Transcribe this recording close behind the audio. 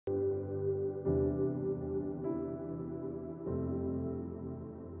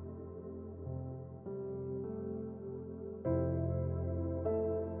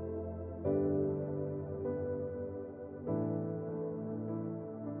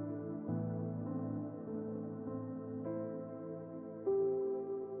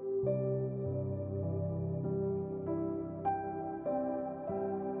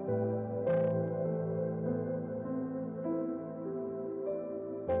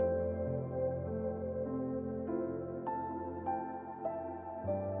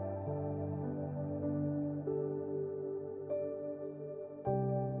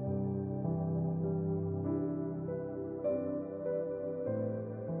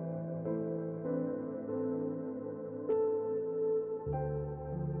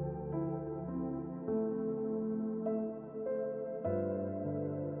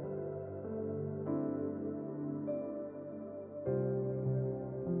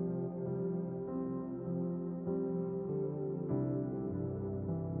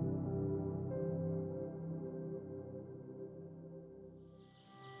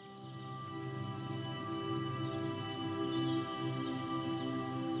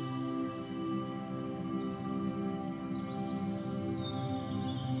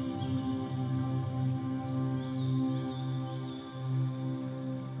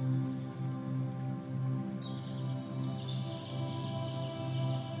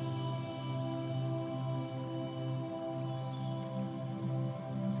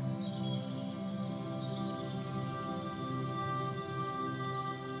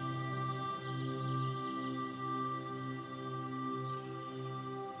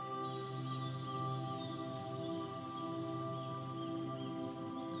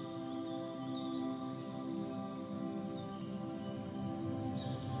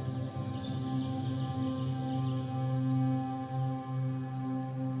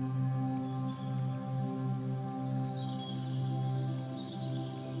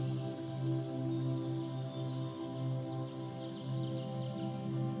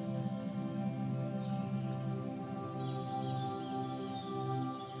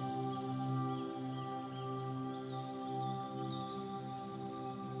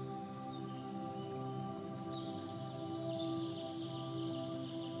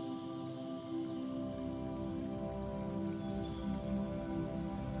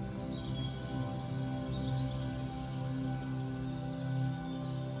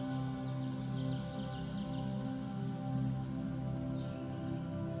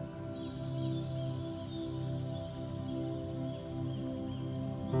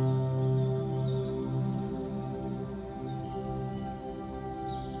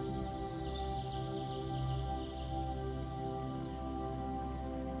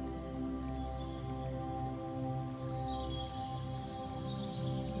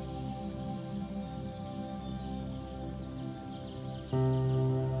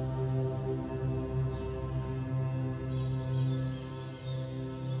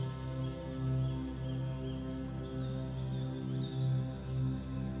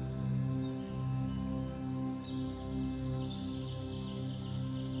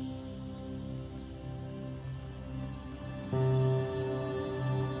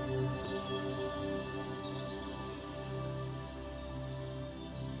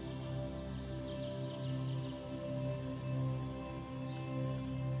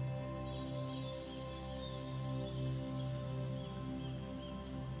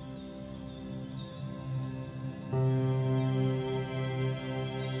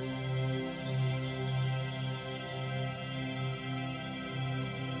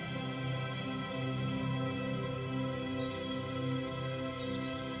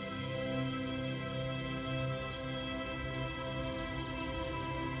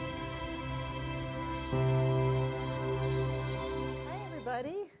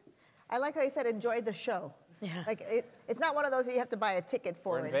I like how you said enjoy the show. Yeah. Like it's not one of those that you have to buy a ticket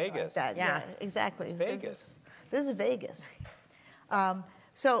for. We're in Vegas. Like that. Yeah, exactly. It's Vegas. This is Vegas.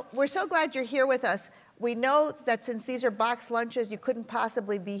 So we're so glad you're here with us. We know that since these are boxed lunches, you couldn't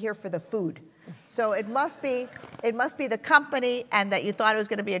possibly be here for the food. So it must be the company, and that you thought it was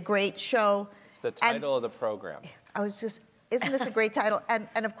going to be a great show. It's the title of the program. Isn't this a great title?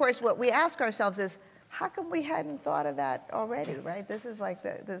 And of course, what we ask ourselves is, how come we hadn't thought of that already, right? This is like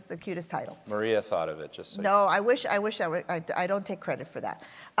this is the cutest title. Maria thought of it, just so. No, I wish I don't take credit for that.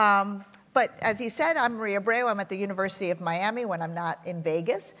 But as he said, I'm Maria Abreu. I'm at the University of Miami when I'm not in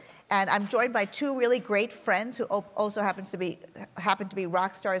Vegas. And I'm joined by two really great friends who also happen to be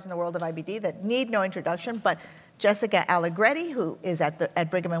rock stars in the world of IBD that need no introduction. But Jessica Allegretti, who is at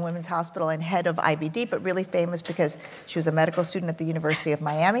Brigham and Women's Hospital and head of IBD, but really famous because she was a medical student at the University of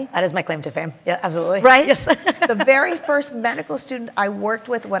Miami. That is my claim to fame. Yeah, absolutely. Right? Yes. The very first medical student I worked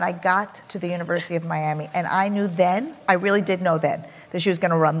with when I got to the University of Miami. And I knew then, I really did know then, that she was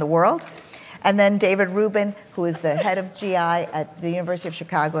going to run the world. And then David Rubin, who is the head of GI at the University of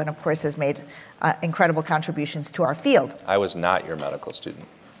Chicago, and of course has made incredible contributions to our field. I was not your medical student.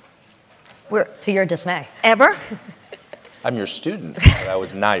 To your dismay. Ever? I'm your student, but I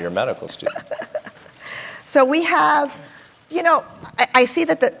was not your medical student. So we have, you know, I see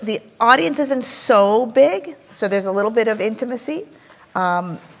that the audience isn't so big, so there's a little bit of intimacy.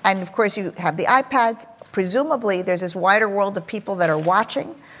 And of course you have the iPads. Presumably there's this wider world of people that are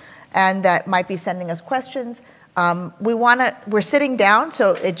watching and that might be sending us questions. We're sitting down,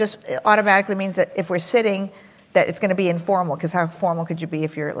 so it automatically means that if we're sitting, that it's going to be informal, because how formal could you be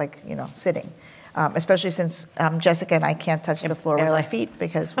if you're like, you know, sitting? Especially since Jessica and I can't touch the floor with our feet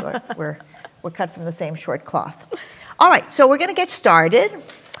because we're cut from the same short cloth. All right, so we're going to get started.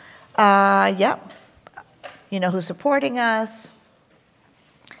 Yep. You know who's supporting us.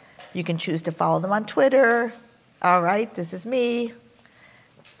 You can choose to follow them on Twitter. All right, this is me.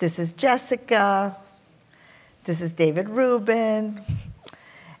 This is Jessica. This is David Rubin.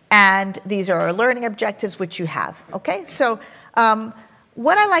 And these are our learning objectives, which you have, okay? So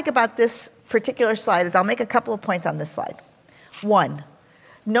what I like about this particular slide is I'll make a couple of points on this slide. One,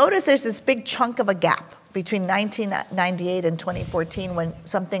 notice there's this big chunk of a gap between 1998 and 2014 when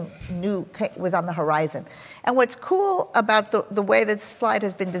something new was on the horizon. And what's cool about the way this slide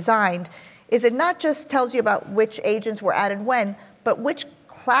has been designed is it not just tells you about which agents were added when, but which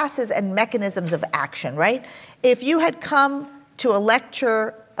classes and mechanisms of action, right? If you had come to a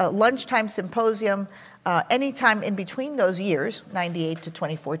lecture, a lunchtime symposium, anytime in between those years, 98 to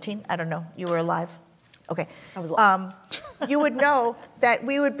 2014, I don't know, you were alive? Okay. I was alive. You would know that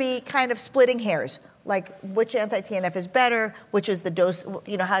we would be kind of splitting hairs, like which anti-TNF is better, which is the dose,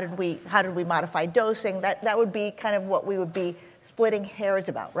 you know, how did we modify dosing? That would be kind of what we would be splitting hairs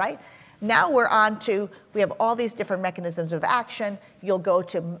about, right? Now we're on to, we have all these different mechanisms of action. You'll go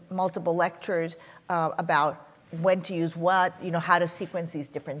to multiple lectures about when to use what, you know, how to sequence these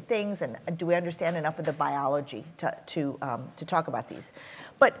different things, and do we understand enough of the biology to talk about these.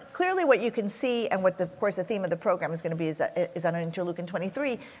 But clearly what you can see, and what, of course, the theme of the program is going to be is on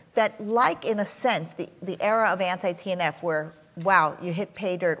interleukin-23, that like, in a sense, the era of anti-TNF where, wow, you hit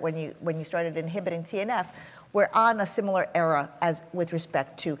pay dirt when you started inhibiting TNF, we're on a similar era as with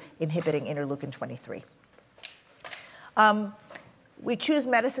respect to inhibiting interleukin-23. We choose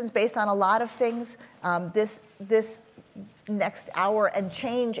medicines based on a lot of things. This next hour and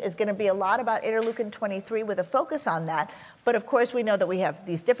change is going to be a lot about interleukin-23 with a focus on that. But of course, we know that we have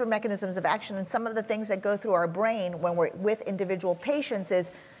these different mechanisms of action, and some of the things that go through our brain when we're with individual patients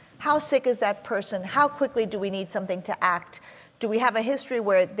is, how sick is that person? How quickly do we need something to act? Do we have a history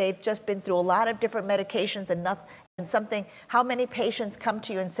where they've just been through a lot of different medications and something? How many patients come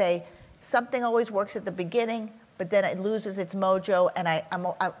to you and say, something always works at the beginning, but then it loses its mojo, and I'm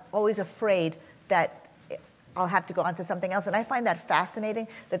always afraid that I'll have to go on to something else. And I find that fascinating,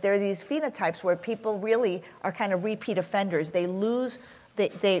 that there are these phenotypes where people really are kind of repeat offenders. They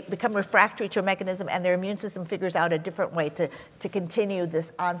become refractory to a mechanism, and their immune system figures out a different way to continue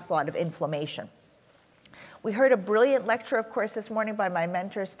this onslaught of inflammation. We heard a brilliant lecture, of course, this morning by my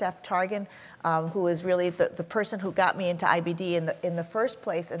mentor, Steph Targan, who is really the person who got me into IBD in the first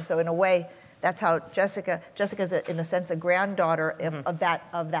place. And so in a way, that's how Jessica's in a sense a granddaughter of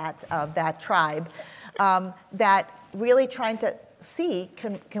that tribe, that really trying to see,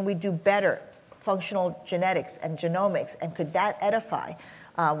 can we do better functional genetics and genomics, and could that edify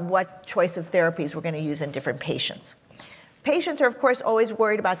what choice of therapies we're going to use in different patients. Patients are, of course, always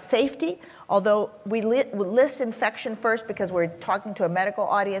worried about safety, although we list infection first because we're talking to a medical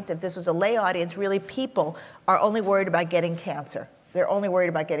audience. If this was a lay audience, really people are only worried about getting cancer. they're only worried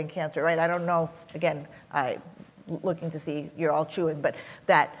about getting cancer, right? I don't know, again, looking to see, you're all chewing, but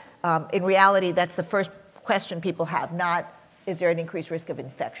that in reality, that's the first question people have, not is there an increased risk of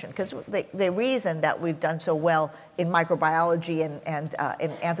infection? Because the reason that we've done so well in microbiology and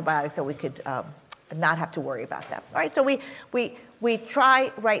in antibiotics that we could not have to worry about that. All right, so we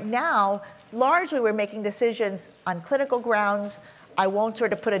try right now, largely we're making decisions on clinical grounds. I won't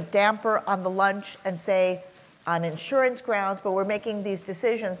sort of put a damper on the lunch and say on insurance grounds, but we're making these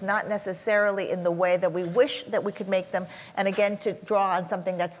decisions not necessarily in the way that we wish that we could make them. And again, to draw on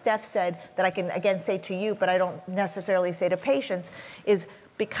something that Steph said that I can again say to you, but I don't necessarily say to patients, is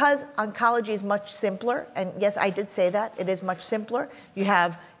because oncology is much simpler, and yes, I did say that, it is much simpler. You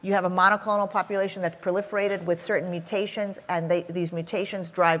have a monoclonal population that's proliferated with certain mutations, and these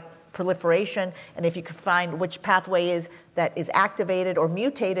mutations drive proliferation, and if you could find which pathway that is activated or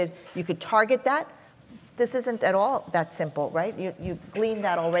mutated, you could target that. This isn't at all that simple, right? You've gleaned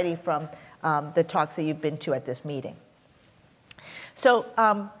that already from the talks that you've been to at this meeting. So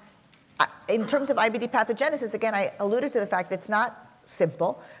in terms of IBD pathogenesis, again, I alluded to the fact that it's not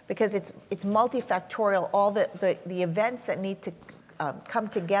simple because it's multifactorial, all the events that need to come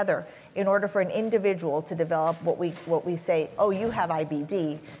together in order for an individual to develop what we say, oh, you have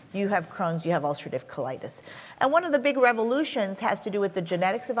IBD, you have Crohn's, you have ulcerative colitis. And one of the big revolutions has to do with the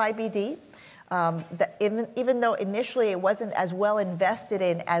genetics of IBD. Even though initially it wasn't as well invested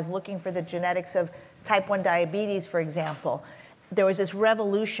in as looking for the genetics of type 1 diabetes, for example, there was this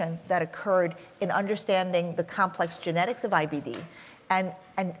revolution that occurred in understanding the complex genetics of IBD and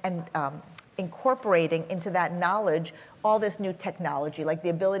incorporating into that knowledge all this new technology, like the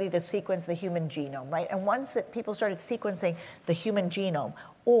ability to sequence the human genome, right? And once that people started sequencing the human genome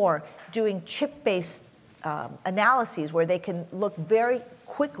or doing chip-based analyses where they can look very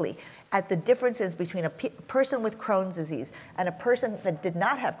quickly at the differences between a person with Crohn's disease and a person that did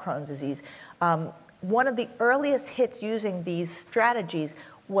not have Crohn's disease, one of the earliest hits using these strategies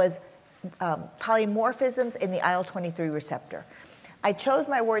was polymorphisms in the IL-23 receptor. I chose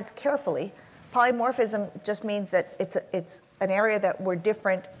my words carefully. Polymorphism just means that it's an area that we're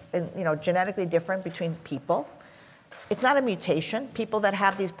different, genetically different between people. It's not a mutation. People that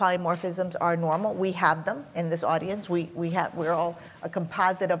have these polymorphisms are normal. We have them in this audience. We're all a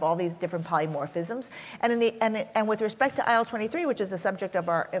composite of all these different polymorphisms. And with respect to IL-23, which is the subject of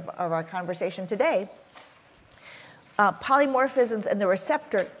our conversation today, polymorphisms in the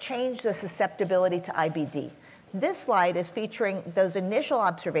receptor change the susceptibility to IBD. This slide is featuring those initial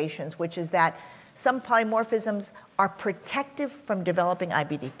observations, which is that some polymorphisms are protective from developing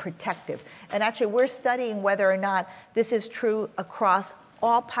IBD, protective. And actually, we're studying whether or not this is true across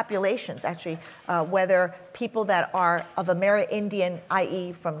all populations, actually, whether people that are of Amerindian,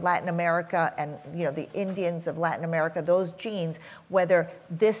 i.e. from Latin America and the Indians of Latin America, those genes, whether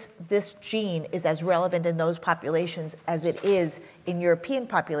this gene is as relevant in those populations as it is in European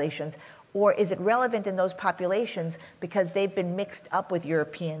populations, or is it relevant in those populations because they've been mixed up with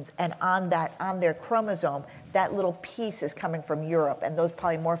Europeans and on their chromosome, that little piece is coming from Europe and those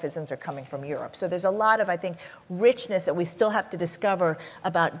polymorphisms are coming from Europe. So there's a lot of, I think, richness that we still have to discover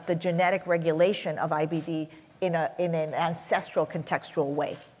about the genetic regulation of IBD in an ancestral contextual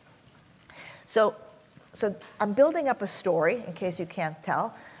way. So I'm building up a story, in case you can't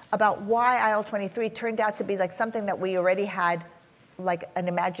tell, about why IL-23 turned out to be like something that we already had like an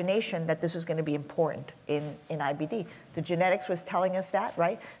imagination that this was going to be important in IBD. The genetics was telling us that,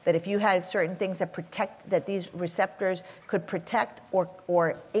 right? That if you had certain things that these receptors could protect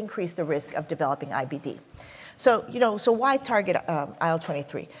or increase the risk of developing IBD. So, so why target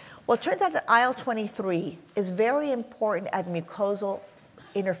IL-23? Well, it turns out that IL-23 is very important at mucosal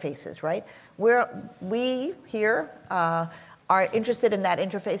interfaces, right? We here are interested in that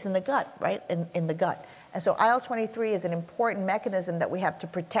interface in the gut, right? In the gut. And so IL-23 is an important mechanism that we have to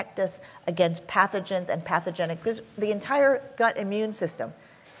protect us against pathogens and pathogenic, because the entire gut immune system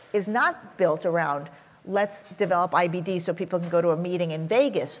is not built around let's develop IBD so people can go to a meeting in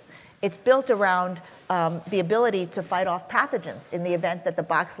Vegas. It's built around the ability to fight off pathogens in the event that the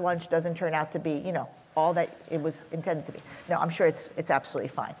boxed lunch doesn't turn out to be, all that it was intended to be. No, I'm sure it's absolutely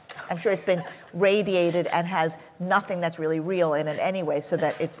fine. I'm sure it's been radiated and has nothing that's really real in it anyway, so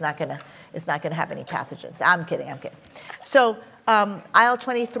that it's not gonna have any pathogens. I'm kidding. So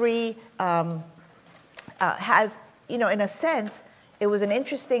IL-23 has, in a sense, it was an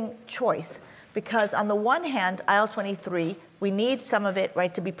interesting choice because on the one hand, IL-23, we need some of it,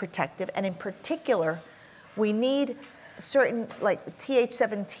 right, to be protective, and in particular, we need certain like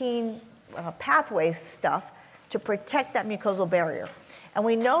Th17 pathway stuff to protect that mucosal barrier. And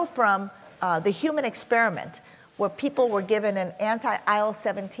we know from the human experiment, where people were given an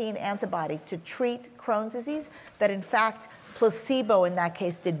anti-IL-17 antibody to treat Crohn's disease, that in fact, placebo in that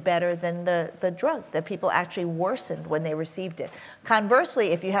case did better than the drug, that people actually worsened when they received it. Conversely,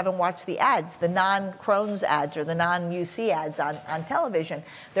 if you haven't watched the ads, the non-Crohn's ads or the non-UC ads on television,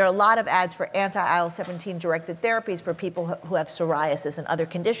 there are a lot of ads for anti-IL-17 directed therapies for people who have psoriasis and other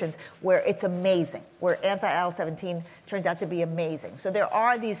conditions where it's amazing, where anti-IL-17 turns out to be amazing. So there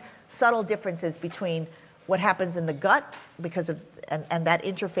are these subtle differences between what happens in the gut because of, and that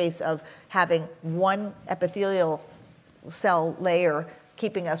interface of having one epithelial cell layer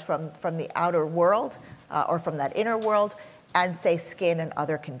keeping us from the outer world or from that inner world, and say skin and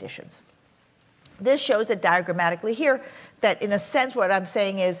other conditions. This shows it diagrammatically here that in a sense what I'm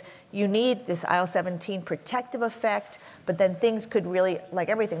saying is you need this IL-17 protective effect, but then things could really, like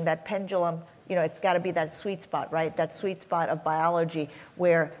everything, that pendulum, you know, it's got to be that sweet spot, right? That sweet spot of biology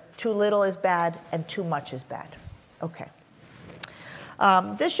where too little is bad and too much is bad. Okay.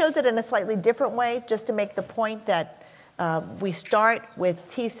 This shows it in a slightly different way, just to make the point that we start with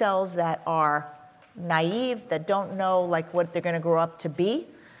T cells that are naive, that don't know like what they're going to grow up to be.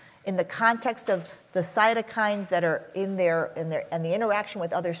 In the context of the cytokines that are in there and the interaction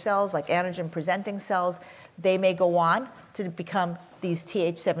with other cells, like antigen-presenting cells, they may go on to become these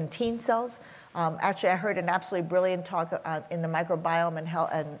Th17 cells. Actually, I heard an absolutely brilliant talk in the microbiome and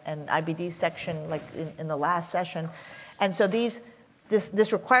health and IBD section, like in the last session. And so this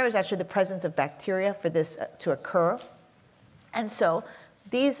requires actually the presence of bacteria for this to occur. And so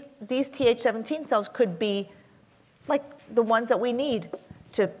these Th17 cells could be like the ones that we need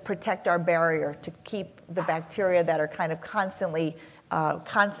to protect our barrier, to keep the bacteria that are kind of constantly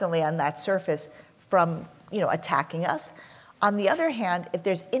on that surface from, you know, attacking us. On the other hand, if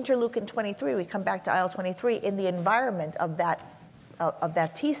there's interleukin-23, we come back to IL-23, in the environment of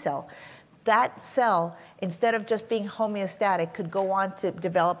that T cell, that cell, instead of just being homeostatic, could go on to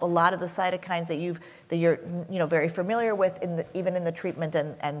develop a lot of the cytokines that you're very familiar with even in the treatment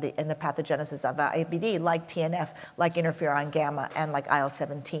and the pathogenesis of IBD, like TNF, like interferon gamma, and like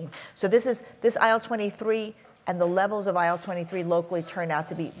IL-17. So this IL-23 and the levels of IL-23 locally turn out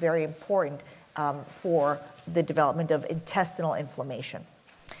to be very important for the development of intestinal inflammation.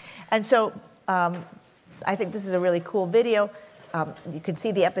 And so I think this is a really cool video. You can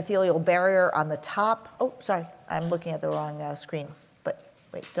see the epithelial barrier on the top. Oh, sorry, I'm looking at the wrong screen. But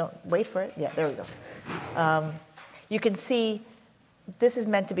wait for it. Yeah, there we go. You can see this is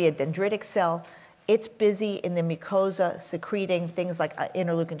meant to be a dendritic cell. It's busy in the mucosa secreting things like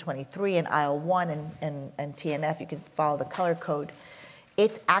interleukin-23 and IL-1 and TNF. You can follow the color code.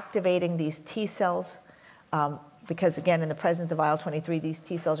 It's activating these T cells because, again, in the presence of IL-23, these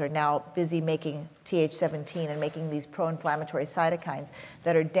T cells are now busy making Th17 and making these pro-inflammatory cytokines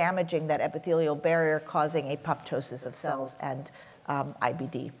that are damaging that epithelial barrier, causing apoptosis of cells and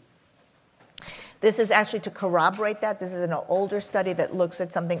IBD. This is actually to corroborate that. This is an older study that looks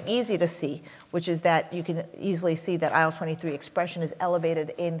at something easy to see, which is that you can easily see that IL-23 expression is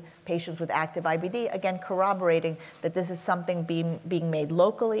elevated in patients with active IBD, again corroborating that this is something being made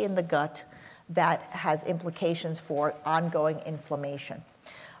locally in the gut that has implications for ongoing inflammation.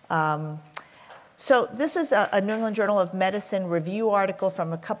 So this is a New England Journal of Medicine review article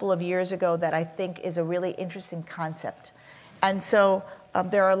from a couple of years ago that I think is a really interesting concept. And so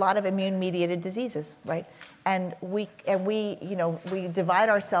there are a lot of immune-mediated diseases, right? And we divide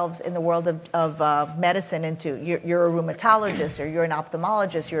ourselves in the world of medicine into you're a rheumatologist, or you're an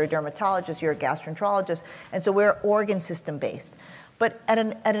ophthalmologist, you're a dermatologist, you're a gastroenterologist, and so we're organ system based. But at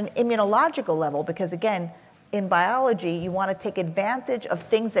an immunological level, because again, in biology, you want to take advantage of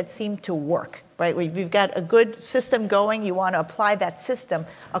things that seem to work, right? If you've got a good system going, you want to apply that system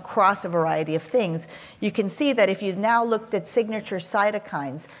across a variety of things. You can see that if you've now looked at signature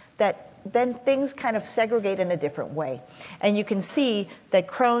cytokines, that then things kind of segregate in a different way. And you can see that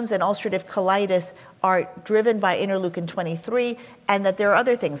Crohn's and ulcerative colitis are driven by interleukin-23, and that there are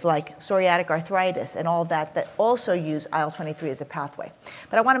other things like psoriatic arthritis and all that also use IL-23 as a pathway.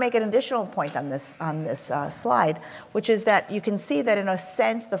 But I want to make an additional point on this slide, which is that you can see that in a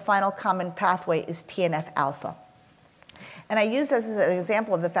sense the final common pathway is TNF-alpha. And I use this as an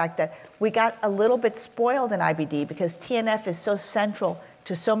example of the fact that we got a little bit spoiled in IBD because TNF is so central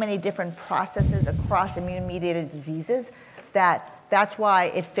to so many different processes across immune-mediated diseases that's why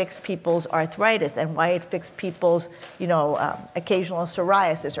it fixed people's arthritis and why it fixed people's, occasional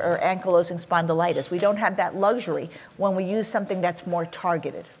psoriasis or ankylosing spondylitis. We don't have that luxury when we use something that's more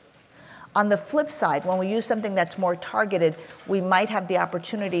targeted. On the flip side, when we use something that's more targeted, we might have the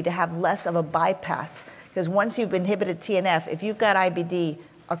opportunity to have less of a bypass, because once you've inhibited TNF, if you've got IBD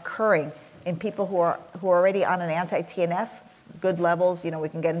occurring, in people who are already on an anti-TNF, good levels, we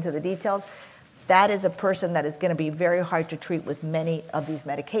can get into the details, that is a person that is going to be very hard to treat with many of these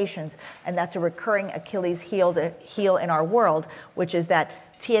medications. And that's a recurring Achilles heel in our world, which is that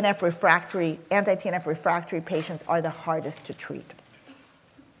anti-TNF refractory patients are the hardest to treat.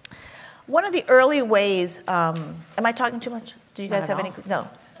 One of the early ways, am I talking too much? Do you guys have any? No,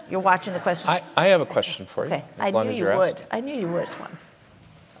 you're watching the question. I have a question for you. Okay, as long as you're asked. I knew you would.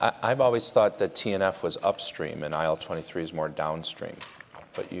 I've always thought that TNF was upstream and IL-23 is more downstream.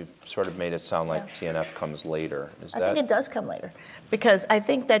 But you've sort of made it sound like TNF comes later. I think it does come later, because I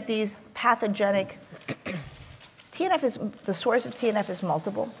think that these pathogenic, the source of TNF is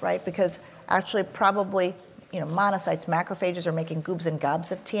multiple, right? Because actually probably, monocytes, macrophages are making goobs and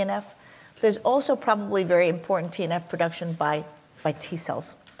gobs of TNF. There's also probably very important TNF production by T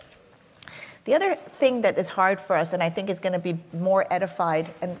cells. The other thing that is hard for us, and I think is going to be more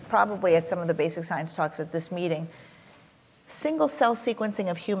edified, and probably at some of the basic science talks at this meeting, single cell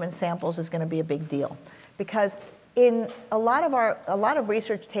sequencing of human samples is going to be a big deal, because in a lot of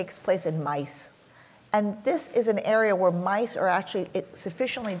research takes place in mice, and this is an area where mice are actually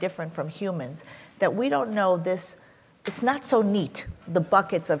sufficiently different from humans that we don't know this. It's not so neat, the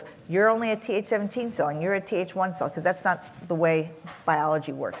buckets of you're only a Th17 cell and you're a Th1 cell, because that's not the way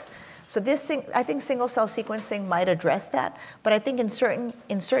biology works. So I think single cell sequencing might address that, but I think in certain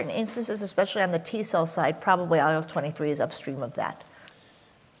instances, especially on the T cell side, probably IL-23 is upstream of that.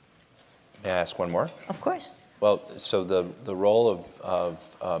 May I ask one more? Of course. Well, so the role of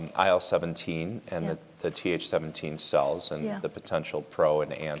IL-17 and the Th17 cells and the potential pro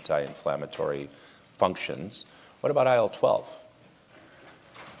and anti-inflammatory functions. What about IL-12?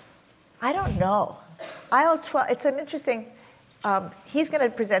 I don't know. IL-12, it's an interesting. He's going to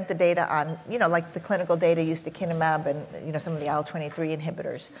present the data on, like the clinical data, ustekinumab and, some of the IL-23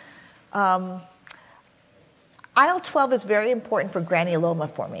 inhibitors. IL-12 is very important for granuloma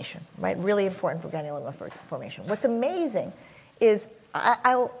formation, right? Really important for granuloma formation. What's amazing is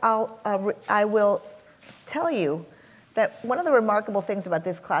I will tell you that one of the remarkable things about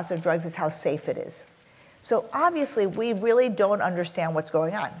this class of drugs is how safe it is. So obviously, we really don't understand what's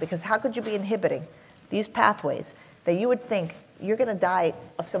going on, because how could you be inhibiting these pathways that you would think you're going to die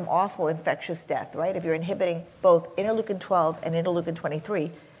of some awful infectious death, right? If you're inhibiting both interleukin-12 and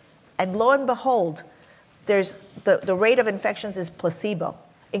interleukin-23, and lo and behold, there's the rate of infections is placebo,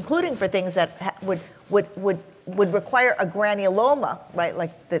 including for things that would require a granuloma, right,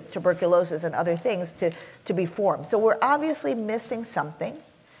 like the tuberculosis and other things to be formed. So we're obviously missing something,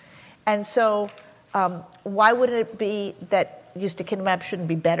 and so why wouldn't it be that ustekinumab shouldn't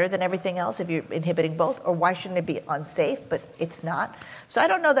be better than everything else if you're inhibiting both, or why shouldn't it be unsafe? But it's not. So I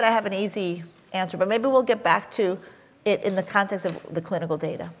don't know that I have an easy answer, but maybe we'll get back to it in the context of the clinical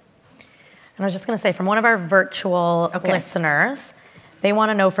data. And I was just going to say, from one of our virtual listeners, they want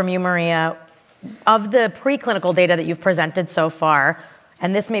to know from you, Maria, of the preclinical data that you've presented so far,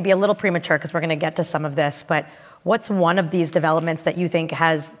 and this may be a little premature because we're going to get to some of this, but what's one of these developments that you think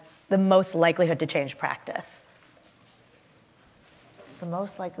has the most likelihood to change practice? The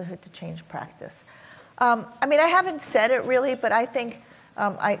most likelihood to change practice. I haven't said it really, but I think,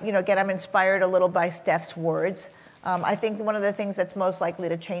 again, I'm inspired a little by Steph's words. I think one of the things that's most likely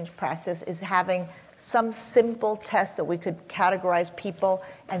to change practice is having some simple test that we could categorize people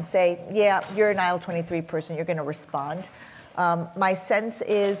and say, yeah, you're an IL-23 person, you're going to respond. My sense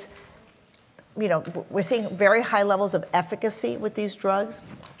is, we're seeing very high levels of efficacy with these drugs.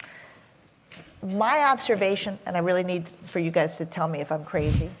 My observation, and I really need for you guys to tell me if I'm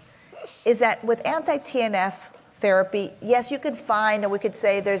crazy, is that with anti-TNF therapy, yes, you could find, and we could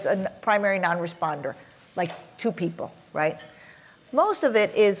say there's a primary non-responder, like 2 people, right? Most of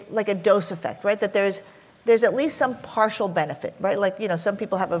it is like a dose effect, right? That there's at least some partial benefit, right? Like, some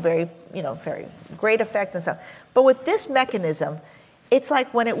people have a very, very great effect and stuff. But with this mechanism, it's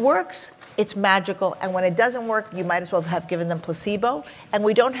like when it works, it's magical, and when it doesn't work, you might as well have given them placebo, and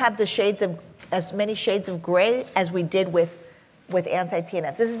we don't have as many shades of gray as we did with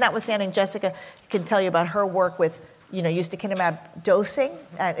anti-TNFs. This is notwithstanding Jessica can tell you about her work with, ustekinumab dosing,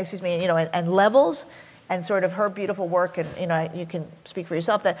 and levels, and sort of her beautiful work, and you can speak for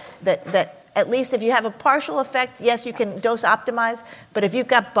yourself that at least if you have a partial effect, yes, you can dose optimize, but if you've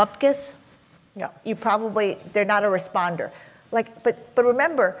got bupkis, they're not a responder. But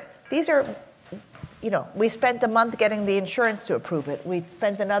remember, these are, we spent a month getting the insurance to approve it. We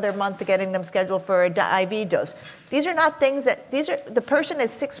spent another month getting them scheduled for an IV dose. These are not things the person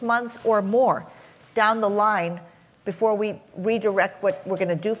is 6 months or more down the line before we redirect what we're going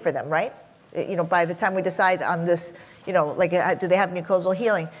to do for them, right? by the time we decide on this, like do they have mucosal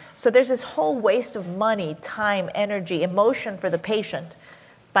healing? So there's this whole waste of money, time, energy, emotion for the patient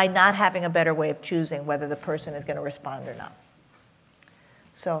by not having a better way of choosing whether the person is going to respond or not.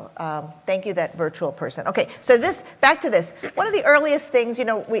 So thank you, that virtual person. Okay, so back to this. One of the earliest things,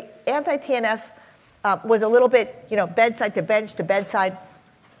 anti-TNF was a little bit, bedside to bench to bedside,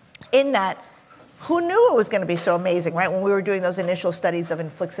 in that who knew it was going to be so amazing, right? When we were doing those initial studies of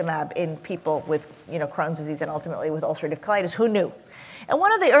infliximab in people with, Crohn's disease and ultimately with ulcerative colitis, who knew? And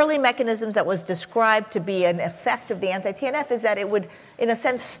one of the early mechanisms that was described to be an effect of the anti-TNF is that it would, in a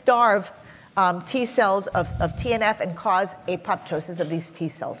sense, starve T cells of TNF and cause apoptosis of these T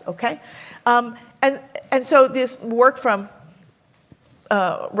cells, okay? And so this work from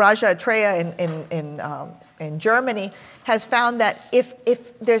Raja Atreya in Germany has found that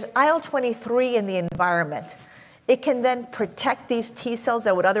if there's IL-23 in the environment, it can then protect these T cells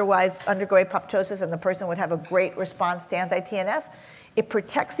that would otherwise undergo apoptosis and the person would have a great response to anti-TNF. It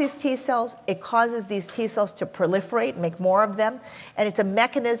protects these T cells, it causes these T cells to proliferate, make more of them, and it's a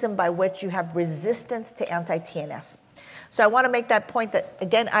mechanism by which you have resistance to anti-TNF. So I want to make that point that,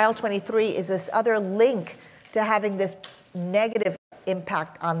 again, IL-23 is this other link to having this negative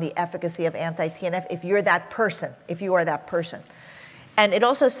impact on the efficacy of anti-TNF if you're that person, if you are that person. And it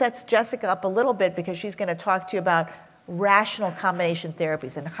also sets Jessica up a little bit because she's going to talk to you about rational combination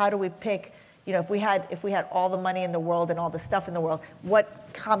therapies and how do we pick, if we had all the money in the world and all the stuff in the world, what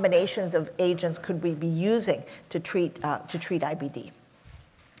combinations of agents could we be using to treat IBD?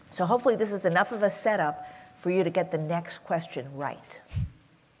 So hopefully this is enough of a setup for you to get the next question right.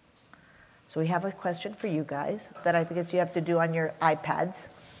 So we have a question for you guys that I think you have to do on your iPads.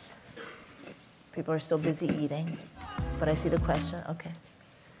 People are still busy eating, but I see the question. Okay.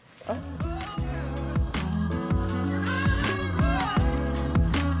 Oh.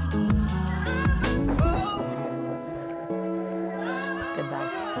 Good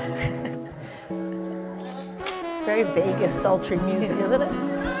vibes. It's very Vegas, sultry music, isn't it?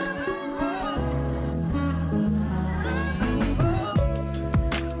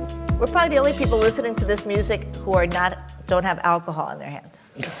 We're probably the only people listening to this music who don't have alcohol in their hand.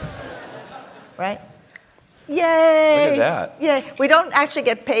 Right? Yay! Look at that. Yay. We don't actually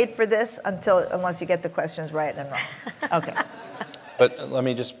get paid for this unless you get the questions right and wrong. Okay. But let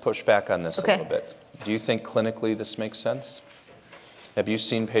me just push back on this a little bit. Do you think clinically this makes sense? Have you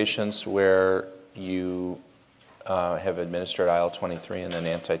seen patients where you have administered IL-23 and then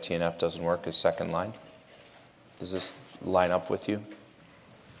anti-TNF doesn't work as second line? Does this line up with you?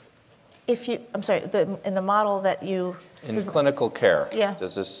 I'm sorry, in the model that you... In clinical care, yeah.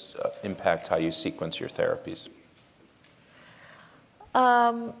 Does this impact how you sequence your therapies?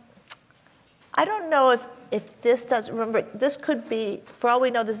 I don't know if this does. Remember, this could be, for all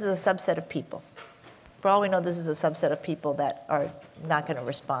we know, this is a subset of people. For all we know, this is a subset of people that are not going to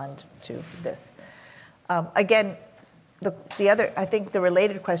respond to this. Again, I think the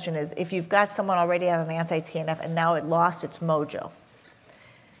related question is, if you've got someone already on an anti-TNF and now it lost its mojo,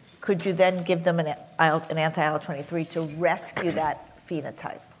 could you then give them an anti-IL-23 to rescue that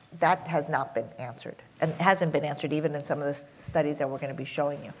phenotype? That has not been answered, and hasn't been answered even in some of the studies that we're going to be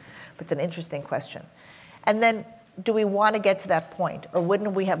showing you. But it's an interesting question. And then, do we want to get to that point, or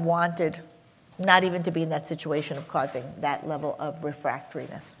wouldn't we have wanted not even to be in that situation of causing that level of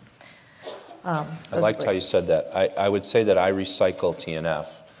refractoriness? I liked how you said that. I would say that I recycle TNF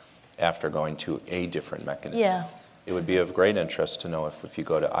after going to a different mechanism. Yeah. It would be of great interest to know if you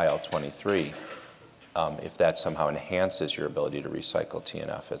go to IL-23, if that somehow enhances your ability to recycle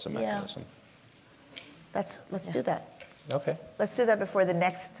TNF as a mechanism. Yeah. Let's do that. Okay. Let's do that before the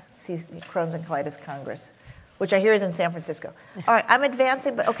next Crohn's and Colitis Congress, which I hear is in San Francisco. All right, I'm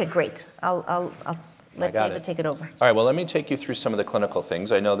advancing, but okay, great. I'll let David take it over. All right, well, let me take you through some of the clinical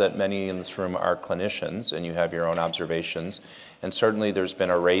things. I know that many in this room are clinicians, and you have your own observations. And certainly there's been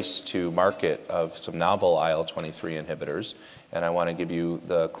a race to market of some novel IL-23 inhibitors. And I want to give you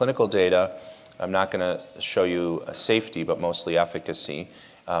the clinical data. I'm not going to show you safety, but mostly efficacy.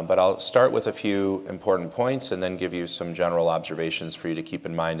 But I'll start with a few important points and then give you some general observations for you to keep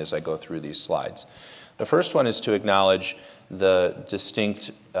in mind as I go through these slides. The first one is to acknowledge the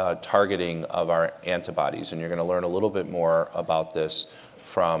distinct targeting of our antibodies, and you're going to learn a little bit more about this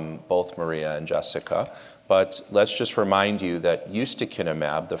from both Maria and Jessica. But let's just remind you that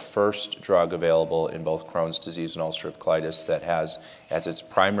ustekinumab, the first drug available in both Crohn's disease and ulcerative colitis that has as its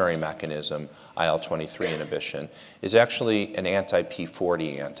primary mechanism IL-23 inhibition, is actually an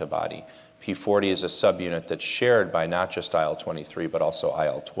anti-P40 antibody. P40 is a subunit that's shared by not just IL-23 but also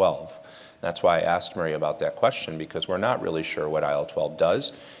IL-12. That's why I asked Maria about that question, because we're not really sure what IL-12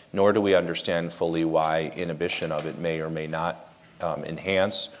 does. nor do we understand fully why inhibition of it may or may not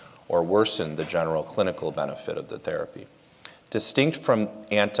enhance or worsen the general clinical benefit of the therapy. Distinct from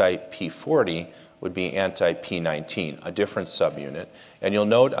anti-P40 would be anti-P19, a different subunit. And you'll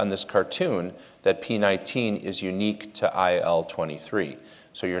note on this cartoon that P19 is unique to IL-23.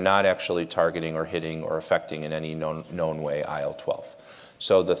 So you're not actually targeting or hitting or affecting in any known way IL-12.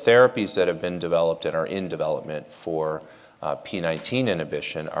 So the therapies that have been developed and are in development for P19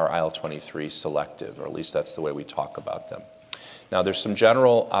 inhibition are IL-23 selective, or at least that's the way we talk about them. Now, there's some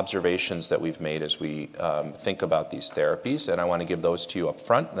general observations that we've made as we think about these therapies, and I want to give those to you up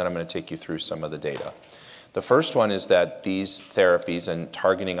front, and then I'm going to take you through some of the data. The first one is that these therapies and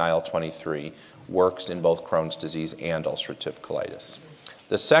targeting IL-23 works in both Crohn's disease and ulcerative colitis.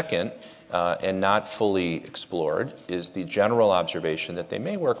 The second, and not fully explored, is the general observation that they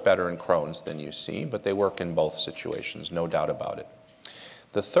may work better in Crohn's than UC, but they work in both situations, no doubt about it.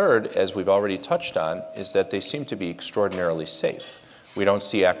 The third, as we've already touched on, is that they seem to be extraordinarily safe. We don't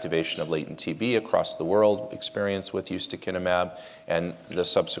see activation of latent TB across the world experienced with ustekinumab, and the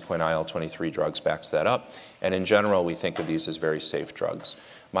subsequent IL-23 drugs backs that up. And in general, we think of these as very safe drugs.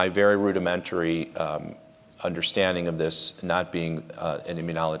 My very rudimentary understanding of this, not being an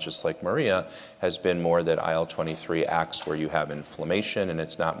immunologist like Maria, has been more that IL-23 acts where you have inflammation and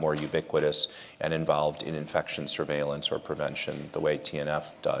it's not more ubiquitous and involved in infection surveillance or prevention the way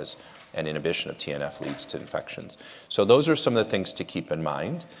TNF does, and inhibition of TNF leads to infections. So those are some of the things to keep in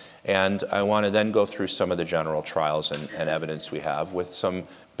mind. And I want to then go through some of the general trials and evidence we have with some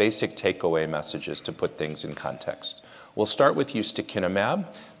basic takeaway messages to put things in context. We'll start with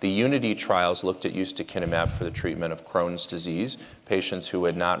ustekinumab. The UNITY trials looked at ustekinumab for the treatment of Crohn's disease, patients who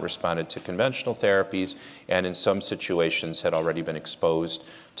had not responded to conventional therapies and in some situations had already been exposed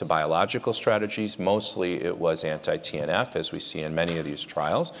to biological strategies. Mostly it was anti-TNF, as we see in many of these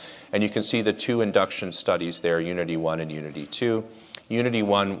trials. And you can see the two induction studies there, UNITY 1 and UNITY 2. UNITY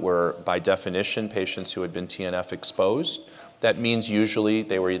 1 were, by definition, patients who had been TNF exposed. That means usually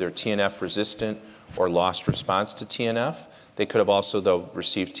they were either TNF resistant or lost response to TNF. They could have also, though,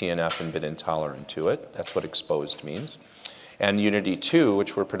 received TNF and been intolerant to it. That's what exposed means. And UNITY 2,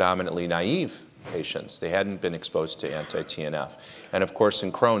 which were predominantly naive patients. They hadn't been exposed to anti-TNF. And of course,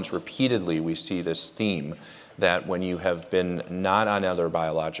 in Crohn's, repeatedly we see this theme that when you have been not on other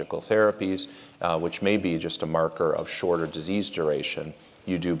biological therapies, which may be just a marker of shorter disease duration,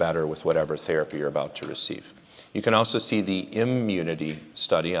 you do better with whatever therapy you're about to receive. You can also see the immunity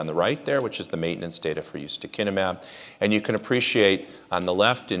study on the right there, which is the maintenance data for ustekinumab. And you can appreciate on the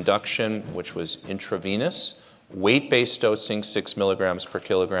left induction, which was intravenous, weight-based dosing, 6 milligrams per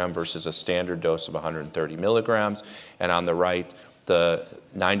kilogram versus a standard dose of 130 milligrams. And on the right, the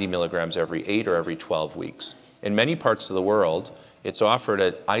 90 milligrams every 8 or every 12 weeks. In many parts of the world, it's offered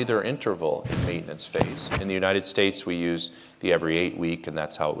at either interval in maintenance phase. In the United States, we use the every 8 week, and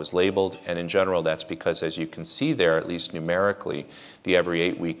that's how it was labeled. And in general, that's because, as you can see there, at least numerically, the every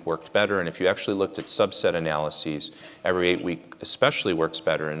 8 week worked better. And if you actually looked at subset analyses, every 8 week especially works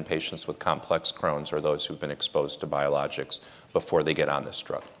better in patients with complex Crohn's or those who've been exposed to biologics before they get on this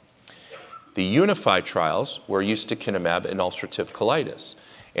drug. The UNIFY trials were ustekinumab in ulcerative colitis.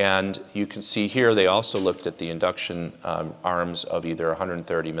 And you can see here they also looked at the induction arms of either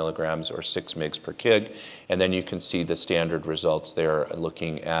 130 milligrams or 6 mg per kg. And then you can see the standard results there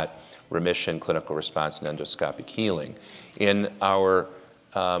looking at remission, clinical response, and endoscopic healing. In our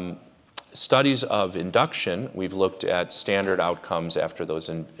studies of induction, we've looked at standard outcomes after those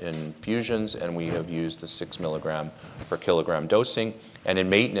infusions, and we have used the 6 milligram per kilogram dosing. And in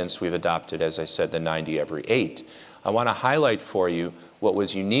maintenance, we've adopted, as I said, the 90 every 8. I want to highlight for you what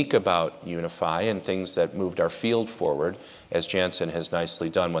was unique about UNIFY and things that moved our field forward, as Janssen has nicely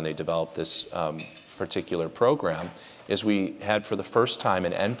done when they developed this particular program, is we had for the first time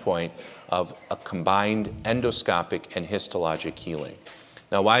an endpoint of a combined endoscopic and histologic healing.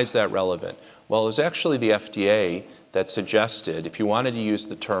 Now, why is that relevant? Well, it was actually the FDA that suggested if you wanted to use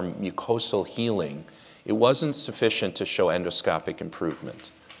the term mucosal healing, it wasn't sufficient to show endoscopic improvement.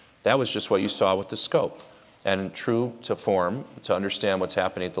 That was just what you saw with the scope. And true to form, to understand what's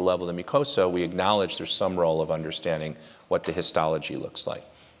happening at the level of the mucosa, we acknowledge there's some role of understanding what the histology looks like.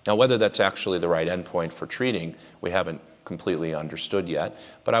 Now, whether that's actually the right endpoint for treating, we haven't completely understood yet,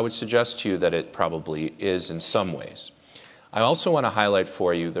 but I would suggest to you that it probably is in some ways. I also want to highlight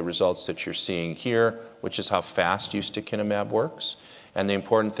for you the results that you're seeing here, which is how fast ustekinumab works. And the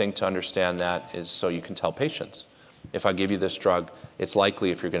important thing to understand that is so you can tell patients. If I give you this drug, it's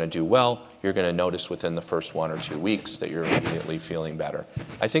likely if you're going to do well, you're going to notice within the first 1 or 2 weeks that you're immediately feeling better.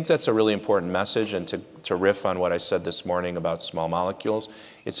 I think that's a really important message, and to riff on what I said this morning about small molecules,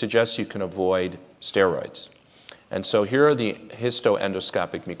 it suggests you can avoid steroids. And so here are the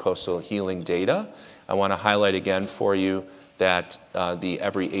histoendoscopic mucosal healing data. I want to highlight again for you that the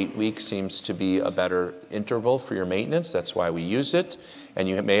every 8 weeks seems to be a better interval for your maintenance. That's why we use it. And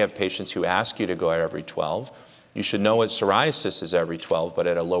you may have patients who ask you to go every 12. You should know what psoriasis is every 12, but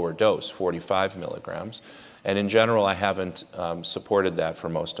at a lower dose, 45 milligrams. And in general, I haven't supported that for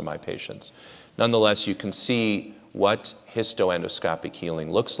most of my patients. Nonetheless, you can see what histoendoscopic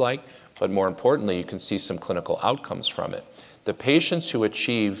healing looks like, but more importantly, you can see some clinical outcomes from it. The patients who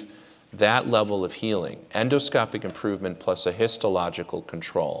achieve that level of healing, endoscopic improvement plus a histological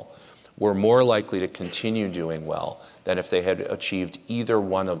control, were more likely to continue doing well than if they had achieved either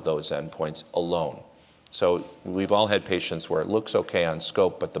one of those endpoints alone. So we've all had patients where it looks okay on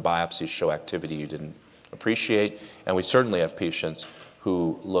scope, but the biopsies show activity you didn't appreciate. And we certainly have patients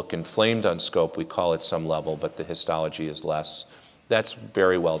who look inflamed on scope. We call it some level, but the histology is less. That's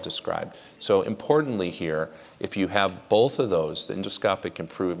very well described. So importantly here, if you have both of those, the endoscopic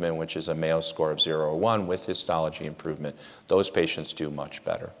improvement, which is a Mayo score of 0 or 1, with histology improvement, those patients do much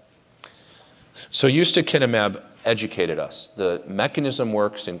better. So ustekinumab educated us. The mechanism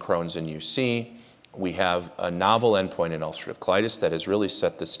works in Crohn's and UC. We have a novel endpoint in ulcerative colitis that has really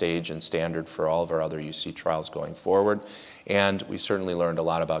set the stage and standard for all of our other UC trials going forward. And we certainly learned a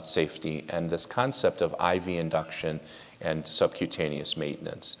lot about safety and this concept of IV induction and subcutaneous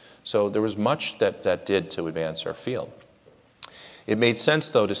maintenance. So there was much that did to advance our field. It made sense,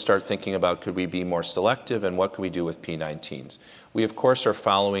 though, to start thinking about could we be more selective and what could we do with P19s. We, of course, are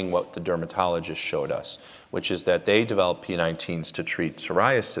following what the dermatologists showed us, which is that they developed P19s to treat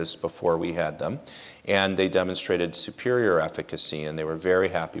psoriasis before we had them, and they demonstrated superior efficacy, and they were very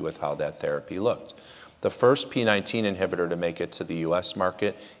happy with how that therapy looked. The first P19 inhibitor to make it to the US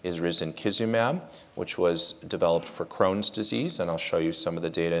market is risankizumab, which was developed for Crohn's disease, and I'll show you some of the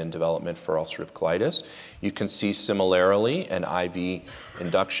data in development for ulcerative colitis. You can see similarly an IV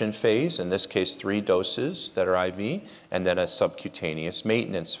induction phase, in this case 3 doses that are IV, and then a subcutaneous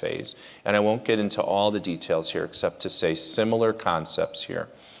maintenance phase. And I won't get into all the details here except to say similar concepts here.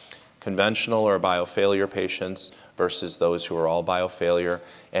 Conventional or biofailure patients versus those who are all biofailure.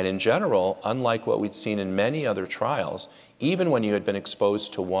 And in general, unlike what we'd seen in many other trials, even when you had been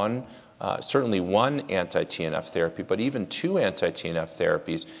exposed to certainly one anti-TNF therapy, but even 2 anti-TNF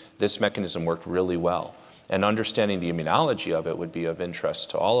therapies, this mechanism worked really well. And understanding the immunology of it would be of interest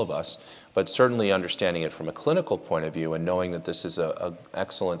to all of us, but certainly understanding it from a clinical point of view and knowing that this is an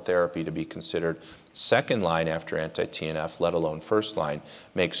excellent therapy to be considered second line after anti-TNF, let alone first line,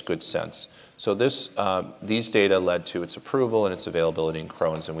 makes good sense. So these data led to its approval and its availability in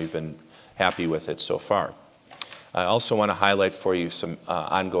Crohn's, and we've been happy with it so far. I also want to highlight for you some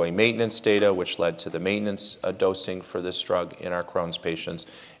ongoing maintenance data, which led to the maintenance dosing for this drug in our Crohn's patients,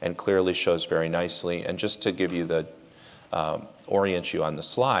 and clearly shows very nicely. And just to give you orient you on the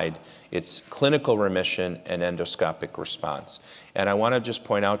slide, it's clinical remission and endoscopic response. And I want to just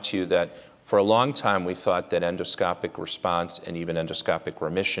point out to you that for a long time, we thought that endoscopic response and even endoscopic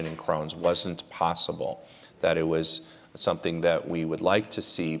remission in Crohn's wasn't possible, that it was something that we would like to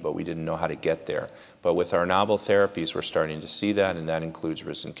see, but we didn't know how to get there. But with our novel therapies, we're starting to see that, and that includes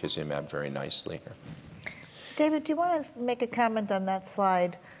risankizumab very nicely here. David, do you want to make a comment on that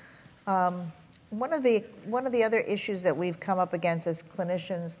slide? One of the other issues that we've come up against as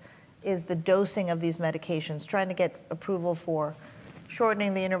clinicians is the dosing of these medications, trying to get approval for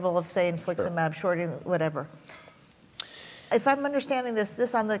shortening the interval of, say, infliximab, shortening whatever. If I'm understanding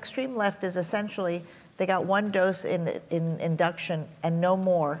this on the extreme left is essentially they got 1 dose in induction and no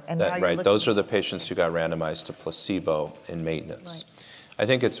more. And now right, those are the patients who got randomized to placebo in maintenance. Right. I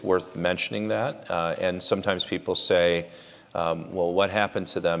think it's worth mentioning that, and sometimes people say, well, what happened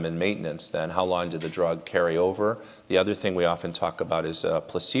to them in maintenance then? How long did the drug carry over? The other thing we often talk about is a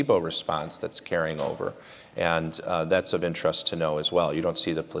placebo response that's carrying over, and that's of interest to know as well. You don't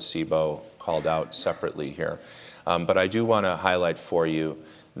see the placebo called out separately here. But I do want to highlight for you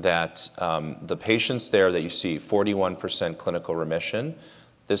that the patients there that you see, 41% clinical remission,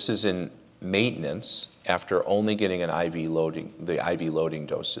 this is in maintenance after only getting an IV loading, the IV loading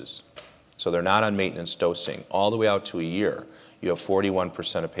doses. So they're not on maintenance dosing. All the way out to a year, you have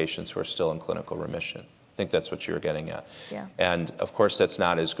 41% of patients who are still in clinical remission. I think that's what you're getting at. Yeah. And of course, that's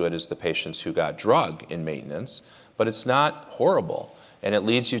not as good as the patients who got drug in maintenance, but it's not horrible. And it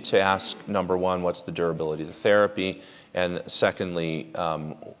leads you to ask, number one, what's the durability of the therapy? And secondly,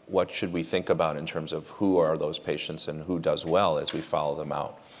 what should we think about in terms of who are those patients and who does well as we follow them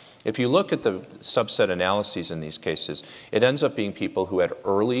out? If you look at the subset analyses in these cases, it ends up being people who had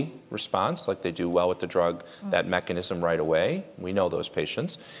early response, like they do well with the drug, that mechanism right away. We know those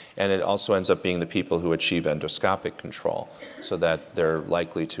patients. And it also ends up being the people who achieve endoscopic control, so that they're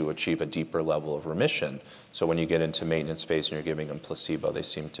likely to achieve a deeper level of remission. So when you get into maintenance phase and you're giving them placebo, they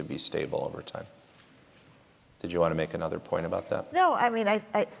seem to be stable over time. Did you want to make another point about that? No, I mean,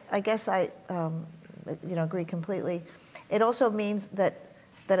 I guess I agree completely. It also means that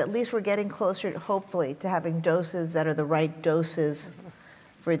at least we're getting closer, hopefully, to having doses that are the right doses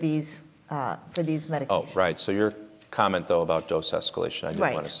for these medications. Oh, right. So your comment, though, about dose escalation, I did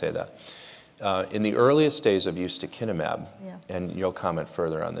Right. want to say that. In the earliest days of ustekinumab, and you'll comment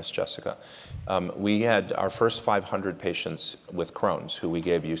further on this, Jessica, we had our first 500 patients with Crohn's who we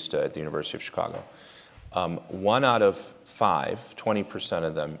gave Usta at the University of Chicago. 1 out of 5, 20%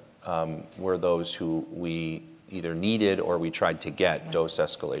 of them, were those who we either needed or we tried to get dose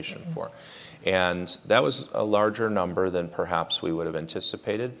escalation for. And that was a larger number than perhaps we would have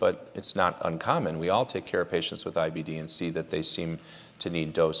anticipated, but it's not uncommon. We all take care of patients with IBD and see that they seem to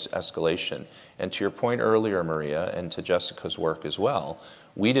need dose escalation. And to your point earlier, Maria, and to Jessica's work as well,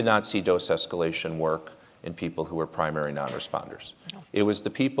 we did not see dose escalation work in people who were primary non-responders. No. It was the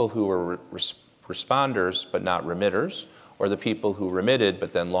people who were responders but not remitters, or the people who remitted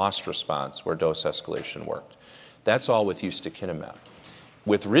but then lost response where dose escalation worked. That's all with ustekinumab.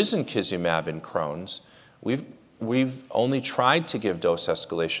 With risankizumab in Crohn's, we've only tried to give dose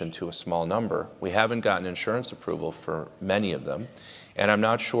escalation to a small number. We haven't gotten insurance approval for many of them, and I'm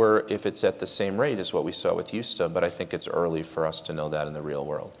not sure if it's at the same rate as what we saw with Usta, but I think it's early for us to know that in the real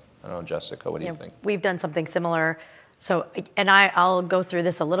world. I don't know, Jessica, what do you think? We've done something similar. So, and I'll go through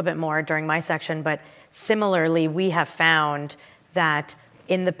this a little bit more during my section, but similarly, we have found that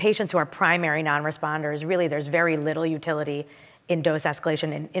in the patients who are primary non-responders, really there's very little utility in dose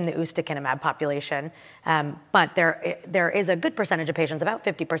escalation in the ustekinumab population. But there is a good percentage of patients, about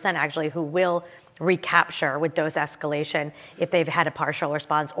 50% actually, who will recapture with dose escalation if they've had a partial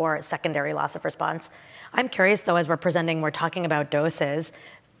response or a secondary loss of response. I'm curious though, as we're presenting, we're talking about doses.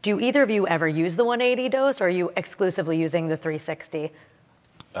 Do either of you ever use the 180 dose, or are you exclusively using the 360?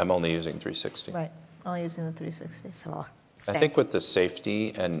 I'm only using 360. Right, only using the 360. Similar. I think with the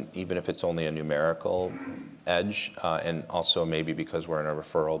safety, and even if it's only a numerical edge, and also maybe because we're in a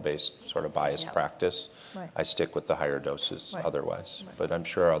referral-based sort of biased practice, I stick with the higher doses otherwise. But I'm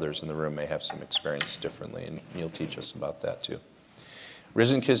sure others in the room may have some experience differently, and you'll teach us about that too.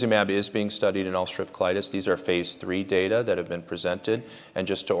 Risankizumab is being studied in ulcerative colitis. These are phase 3 data that have been presented. And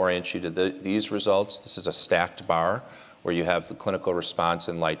just to orient you to these results, this is a stacked bar where you have the clinical response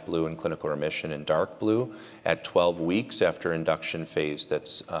in light blue and clinical remission in dark blue at 12 weeks after induction phase.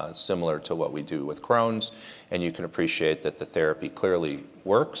 That's similar to what we do with Crohn's. And you can appreciate that the therapy clearly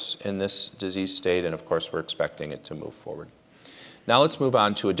works in this disease state. And of course, we're expecting it to move forward. Now let's move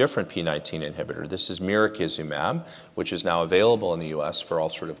on to a different P19 inhibitor. This is mirikizumab, which is now available in the US for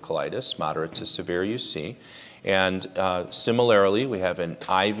ulcerative colitis, moderate to severe UC. And similarly, we have an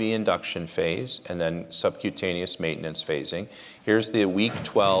IV induction phase and then subcutaneous maintenance phasing. Here's the week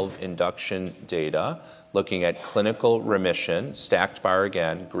 12 induction data looking at clinical remission, stacked bar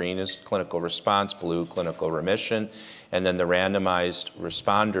again, green is clinical response, blue clinical remission, and then the randomized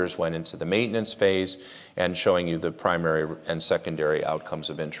responders went into the maintenance phase and showing you the primary and secondary outcomes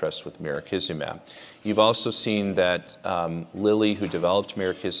of interest with mirikizumab. You've also seen that Lilly, who developed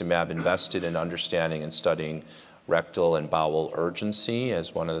mirikizumab, invested in understanding and studying rectal and bowel urgency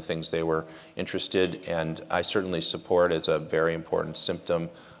as one of the things they were interested in, and I certainly support as a very important symptom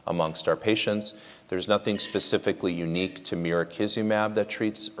amongst our patients. There's nothing specifically unique to mirikizumab that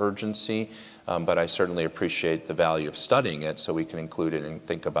treats urgency, but I certainly appreciate the value of studying it so we can include it and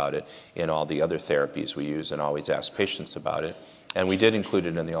think about it in all the other therapies we use and always ask patients about it. And we did include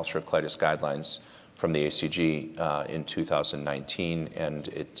it in the ulcerative colitis guidelines from the ACG in 2019, and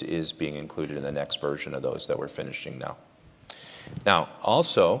it is being included in the next version of those that we're finishing now. Now,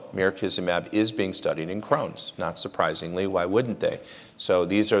 also, mirikizumab is being studied in Crohn's. Not surprisingly, why wouldn't they? So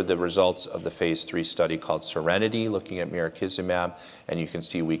these are the results of the phase 3 study called Serenity, looking at mirikizumab, and you can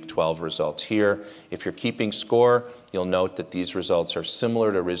see week 12 results here. If you're keeping score, you'll note that these results are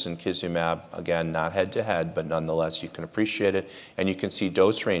similar to risankizumab. Again, not head-to-head, but nonetheless, you can appreciate it. And you can see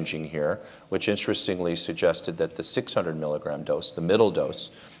dose ranging here, which interestingly suggested that the 600 milligram dose, the middle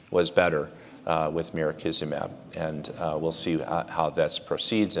dose, was better with mirikizumab, and we'll see how that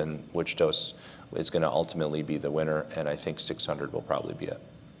proceeds and which dose is going to ultimately be the winner, and I think 600 will probably be it.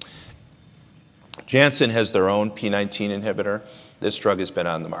 Janssen has their own P19 inhibitor. This drug has been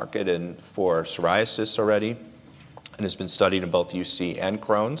on the market for psoriasis already and has been studied in both UC and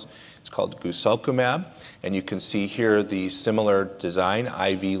Crohn's. It's called guselkumab, and you can see here the similar design,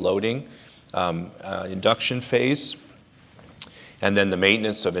 IV loading, induction phase, and then the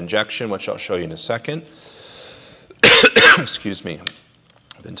maintenance of injection, which I'll show you in a second. Excuse me,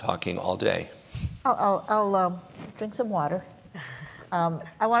 I've been talking all day. I'll drink some water.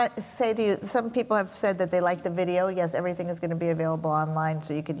 I want to say to you, some people have said that they like the video. Yes, everything is going to be available online,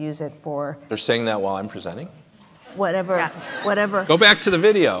 so you could use it for... They're saying that while I'm presenting? Whatever. Go back to the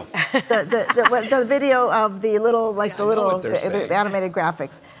video. The video of the little, like the animated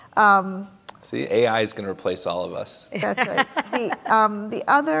graphics. See, AI is going to replace all of us. That's right. The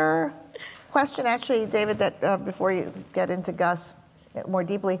other question, actually, David, that before you get into Gus more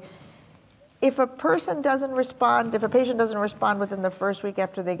deeply, if a person doesn't respond, if a patient doesn't respond within the first week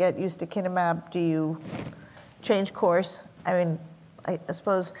after they get ustekinumab, do you change course? I mean, I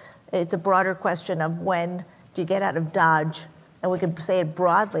suppose it's a broader question of when do you get out of Dodge? And we could say it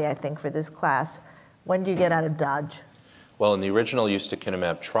broadly, I think, for this class. When do you get out of Dodge? Well, in the original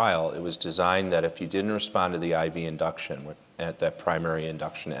ustekinumab trial, it was designed that if you didn't respond to the IV induction at that primary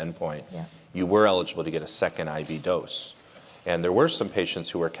induction endpoint, you were eligible to get a second IV dose. And there were some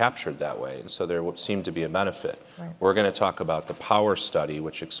patients who were captured that way, and so there seemed to be a benefit. Right. We're going to talk about the POWER study,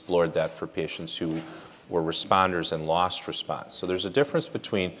 which explored that for patients who were responders and lost response. So there's a difference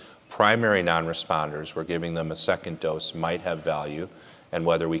between primary non-responders, where giving them a second dose might have value, and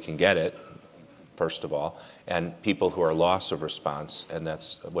whether we can get it, first of all, and people who are loss of response, and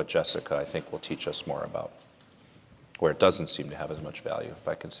that's what Jessica, I think, will teach us more about, where it doesn't seem to have as much value, if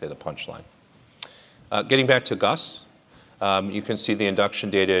I can say the punchline. Getting back to Gus. You can see the induction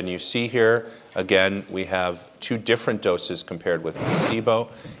data, and you see here, again, we have two different doses compared with placebo,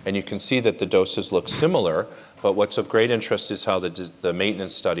 and you can see that the doses look similar, but what's of great interest is how the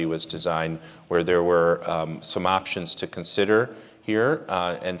maintenance study was designed, where there were some options to consider here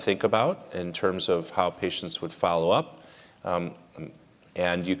and think about in terms of how patients would follow up.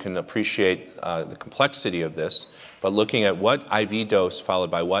 And you can appreciate the complexity of this, but looking at what IV dose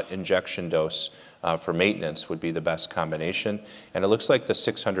followed by what injection dose for maintenance would be the best combination. And it looks like the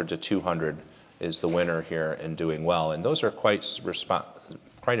 600 to 200 is the winner here in doing well. And those are quite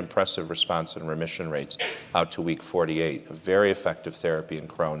impressive response and remission rates out to week 48. A very effective therapy in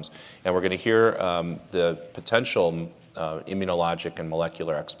Crohn's. And we're going to hear the potential immunologic and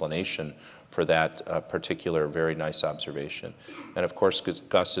molecular explanation for that particular very nice observation. And of course,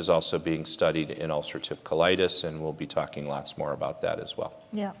 Gus is also being studied in ulcerative colitis, and we'll be talking lots more about that as well.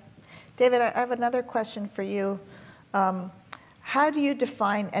 Yeah. David, I have another question for you. How do you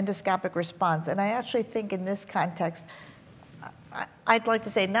define endoscopic response? And I actually think in this context, I'd like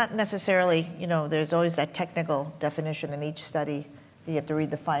to say not necessarily, there's always that technical definition in each study. You have to read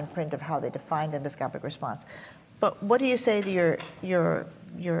the fine print of how they defined endoscopic response. But what do you say to your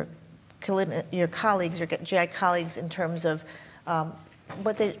colleagues, your GI colleagues, in terms of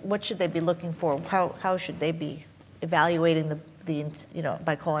what should they be looking for? How should they be evaluating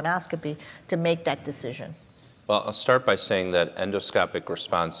by colonoscopy to make that decision? Well, I'll start by saying that endoscopic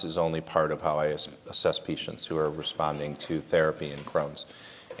response is only part of how I assess patients who are responding to therapy in Crohn's.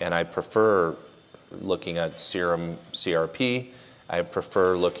 And I prefer looking at serum CRP. I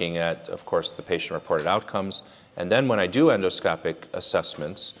prefer looking at, of course, the patient-reported outcomes. And then when I do endoscopic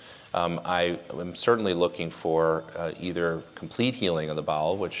assessments, I am certainly looking for either complete healing of the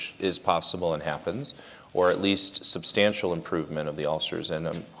bowel, which is possible and happens, or at least substantial improvement of the ulcers. And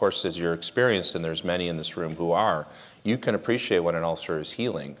of course, as you're experienced, and there's many in this room who are, you can appreciate when an ulcer is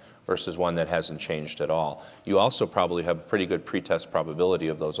healing versus one that hasn't changed at all. You also probably have a pretty good pretest probability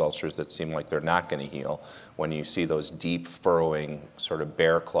of those ulcers that seem like they're not going to heal when you see those deep furrowing sort of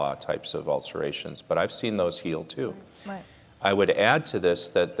bear claw types of ulcerations. But I've seen those heal too. Right. I would add to this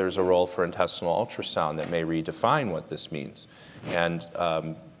that there's a role for intestinal ultrasound that may redefine what this means. And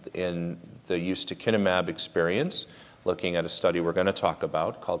in the ustekinumab experience, looking at a study we're going to talk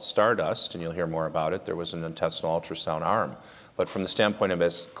about called Stardust, and you'll hear more about it, there was an intestinal ultrasound arm. But from the standpoint of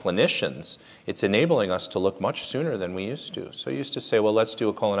as clinicians, it's enabling us to look much sooner than we used to. So you used to say, well, let's do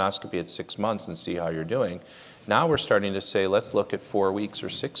a colonoscopy at 6 months and see how you're doing. Now we're starting to say, let's look at 4 weeks or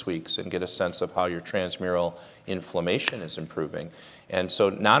 6 weeks and get a sense of how your transmural inflammation is improving. And so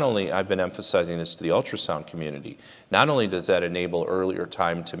not only, I've been emphasizing this to the ultrasound community, not only does that enable earlier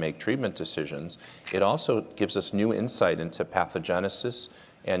time to make treatment decisions, it also gives us new insight into pathogenesis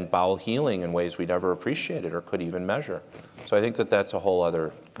and bowel healing in ways we never appreciated or could even measure. So I think that that's a whole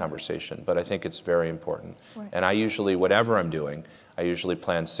other conversation, but I think it's very important. Right. And I usually, whatever I'm doing, I usually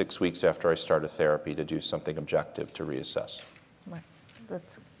plan 6 weeks after I start a therapy to do something objective to reassess. Right.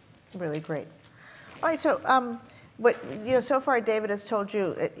 That's really great. All right, so so far David has told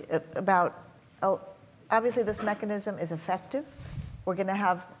you about, obviously this mechanism is effective. We're going to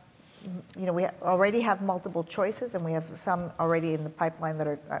have, we already have multiple choices, and we have some already in the pipeline that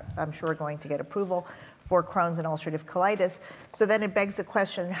are, I'm sure, going to get approval for Crohn's and ulcerative colitis. So then it begs the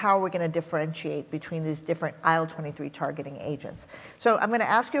question, how are we going to differentiate between these different IL-23 targeting agents? So I'm going to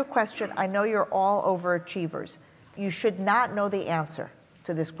ask you a question. I know you're all overachievers. You should not know the answer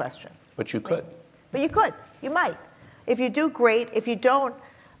to this question. But you could. But you could. You might. If you do, great. If you don't,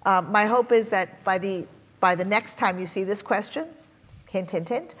 my hope is that by the next time you see this question, hint, hint,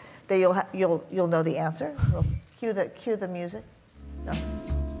 hint, that you'll know the answer. We'll cue the music. No.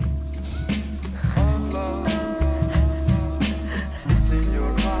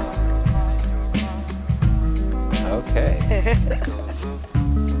 Okay.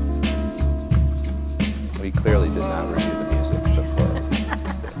 We clearly did not review the music before.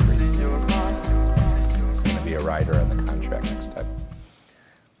 It's going to be a rider on the contract next time.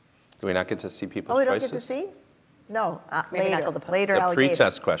 Do we not get to see people's choices? Oh, we don't get to see? No, maybe later. Not till the post. Later, it's a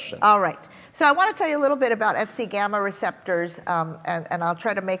pre-test question. All right. So I want to tell you a little bit about Fc gamma receptors, and I'll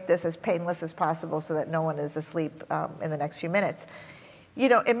try to make this as painless as possible so that no one is asleep in the next few minutes.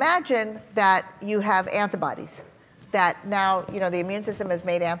 Imagine that you have antibodies, that now, the immune system has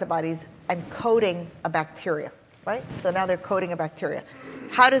made antibodies and coating a bacteria, right? So now they're coating a bacteria.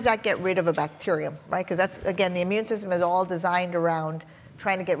 How does that get rid of a bacterium, right? Because that's, again, the immune system is all designed around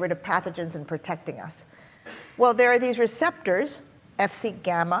trying to get rid of pathogens and protecting us. Well, there are these receptors, Fc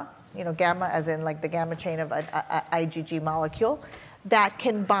gamma, gamma as in like the gamma chain of an IgG molecule, that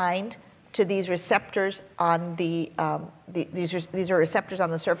can bind to these receptors on these are receptors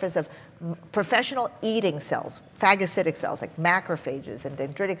on the surface of professional eating cells, phagocytic cells like macrophages and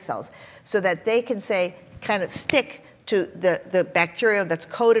dendritic cells, so that they can kind of stick to the bacteria that's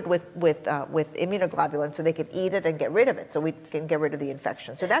coated with immunoglobulin, so they can eat it and get rid of it, so we can get rid of the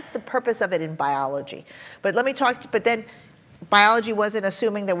infection. So that's the purpose of it in biology. But then biology wasn't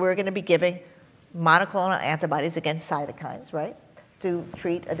assuming that we were going to be giving monoclonal antibodies against cytokines, right, to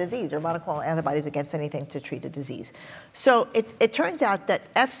treat a disease, or monoclonal antibodies against anything to treat a disease. So it turns out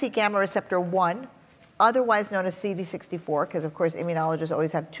that Fc gamma receptor 1, otherwise known as CD64, because of course immunologists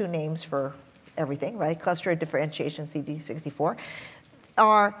always have two names for everything, right? Cluster differentiation, CD64,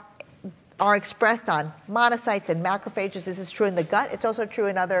 are expressed on monocytes and macrophages. This is true in the gut. It's also true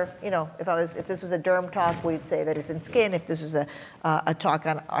in other, if this was a derm talk, we'd say that it's in skin. If this is a talk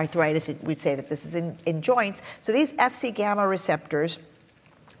on arthritis, we'd say that this is in joints. So these Fc gamma receptors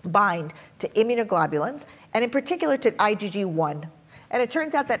bind to immunoglobulins, and in particular to IgG1. And it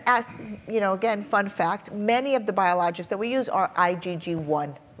turns out that, again, fun fact, many of the biologics that we use are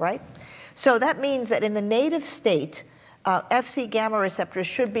IgG1, right? So that means that in the native state, Fc gamma receptors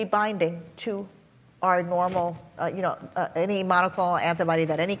should be binding to our normal, any monoclonal antibody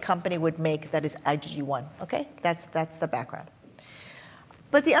that any company would make that is IgG1, okay? That's the background.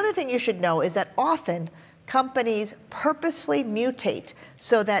 But the other thing you should know is that often companies purposefully mutate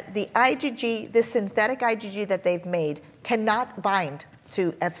so that the IgG, this synthetic IgG that they've made, cannot bind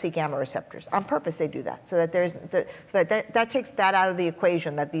to Fc gamma receptors. On purpose, they do that, so that that takes that out of the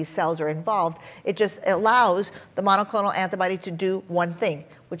equation, that these cells are involved. It just allows the monoclonal antibody to do one thing,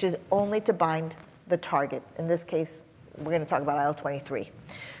 which is only to bind the target. In this case, we're going to talk about IL-23.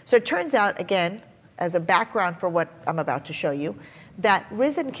 So it turns out, again, as a background for what I'm about to show you, that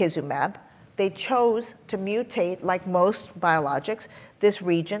risankizumab, they chose to mutate, like most biologics, this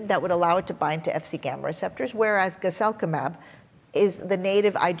region that would allow it to bind to Fc gamma receptors, whereas guselkumab is the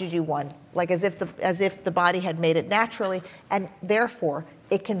native IgG1, like as if the body had made it naturally, and therefore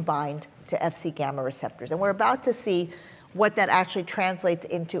it can bind to Fc gamma receptors. And we're about to see what that actually translates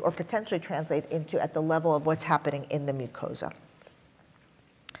into, or potentially translate into, at the level of what's happening in the mucosa.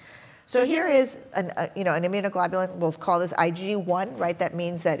 So here is an immunoglobulin. We'll call this IgG1, right? That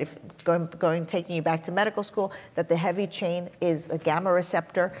means that if taking you back to medical school, that the heavy chain is the gamma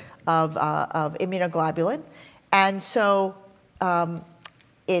receptor of immunoglobulin, and so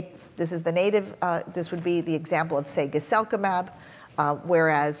this is the native. This would be the example of, say, guselkumab,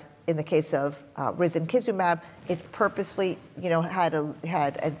 whereas in the case of risankizumab, it purposely, had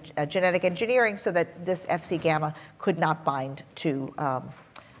a genetic engineering so that this Fc gamma could not bind to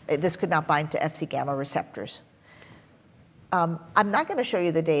Fc gamma receptors. I'm not going to show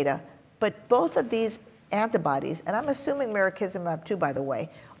you the data, but both of these antibodies, and I'm assuming mirikizumab too, by the way,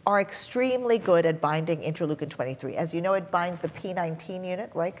 are extremely good at binding interleukin-23. As you know, it binds the P19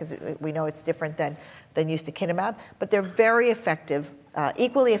 unit, right? Because we know it's different than ustekinumab, but they're very effective,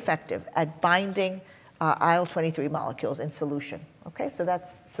 equally effective at binding IL-23 molecules in solution. Okay, so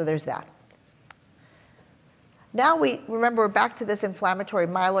there's that. Now remember, we're back to this inflammatory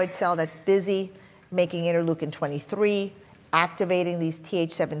myeloid cell that's busy making interleukin-23, activating these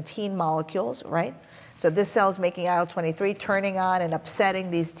Th17 molecules, right? So this cell is making IL-23, turning on and upsetting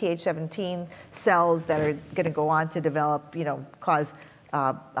these Th17 cells that are going to go on to develop, cause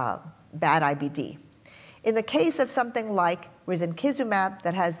bad IBD. In the case of something like risankizumab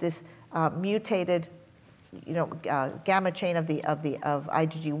that has this mutated, gamma chain of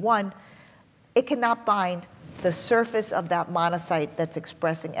IgG1, it cannot bind the surface of that monocyte that's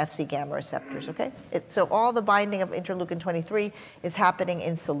expressing Fc gamma receptors. Okay, so all the binding of interleukin-23 is happening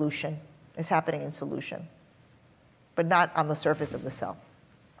in solution. But not on the surface of the cell.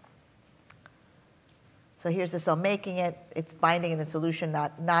 So here's the cell making it. It's binding it in solution,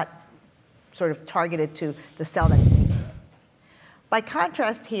 not sort of targeted to the cell that's making it. By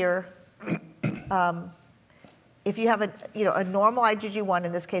contrast here, if you have a normal IgG1,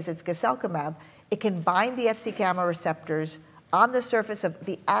 in this case it's guselkumab, it can bind the Fc gamma receptors on the surface of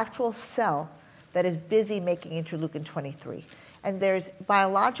the actual cell that is busy making interleukin-23. And there's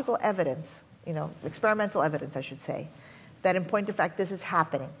biological evidence, experimental evidence, I should say, that in point of fact this is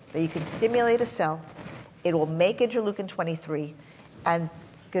happening, that you can stimulate a cell, it will make interleukin-23, and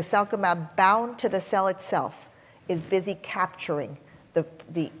guselkumab bound to the cell itself is busy capturing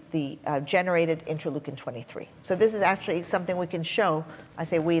the generated interleukin-23. So this is actually something we can show, I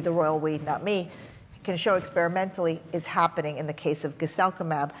say we, the royal we, not me, can show experimentally is happening in the case of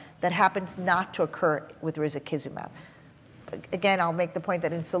guselkumab that happens not to occur with risankizumab. Again, I'll make the point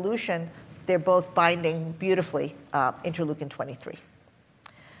that in solution, they're both binding beautifully interleukin-23.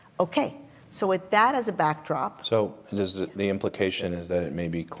 Okay, so with that as a backdrop. So does the implication is that it may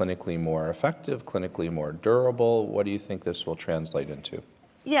be clinically more effective, clinically more durable? What do you think this will translate into?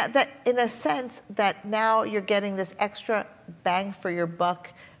 Yeah, that in a sense that now you're getting this extra bang for your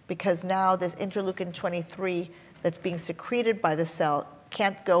buck because now this interleukin-23 that's being secreted by the cell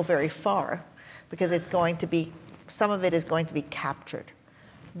can't go very far because it's going to be, some of it is going to be captured.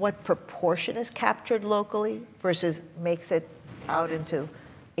 What proportion is captured locally versus makes it out into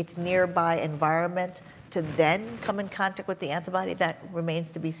its nearby environment to then come in contact with the antibody, that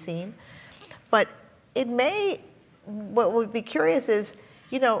remains to be seen. But it may, what would be curious is,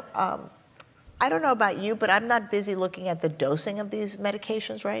 I don't know about you, but I'm not busy looking at the dosing of these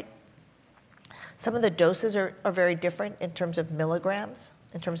medications, right? Some of the doses are very different in terms of milligrams,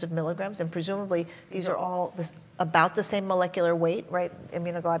 and presumably these are all about the same molecular weight, right?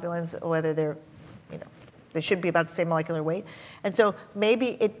 Immunoglobulins, whether they're, they should be about the same molecular weight. And so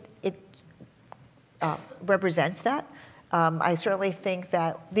maybe it represents that. I certainly think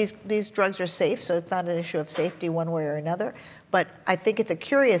that these drugs are safe, so it's not an issue of safety one way or another. But I think it's a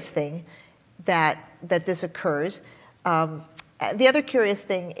curious thing that this occurs. The other curious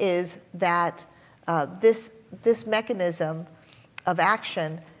thing is that this mechanism of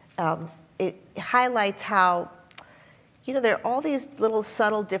action, it highlights how, there are all these little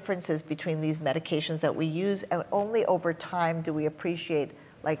subtle differences between these medications that we use, and only over time do we appreciate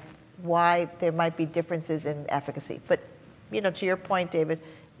why there might be differences in efficacy. But to your point, David,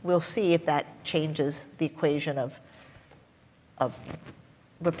 we'll see if that changes the equation of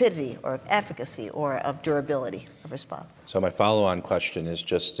rapidity or of efficacy or of durability of response. So my follow-on question is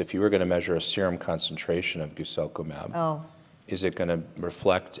just if you were going to measure a serum concentration of guselkumab, is it going to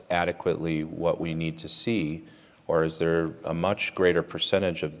reflect adequately what we need to see, or is there a much greater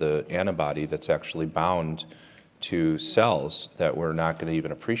percentage of the antibody that's actually bound to cells that we're not going to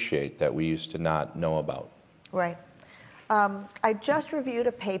even appreciate, that we used to not know about? Right. I just reviewed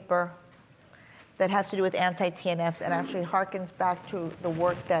a paper that has to do with anti-TNFs and actually harkens back to the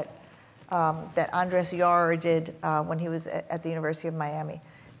work that Andres Yahr did when he was at the University of Miami,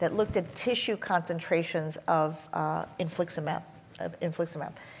 that looked at tissue concentrations of infliximab.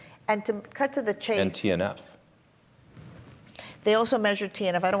 And to cut to the chase. And TNF. They also measured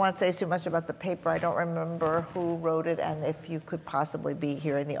TNF. I don't want to say too much about the paper. I don't remember who wrote it and if you could possibly be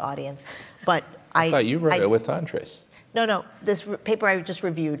here in the audience. But I thought you wrote it with Andres. No, this paper I just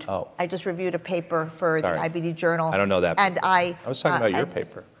reviewed. Oh. I just reviewed a paper for the IBD Journal. I don't know that paper. And I was talking about your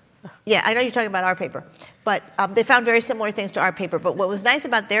paper. Yeah, I know you're talking about our paper. But they found very similar things to our paper. But what was nice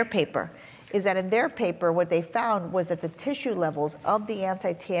about their paper is that in their paper, what they found was that the tissue levels of the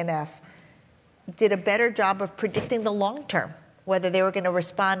anti-TNF did a better job of predicting the long term. whether they were going to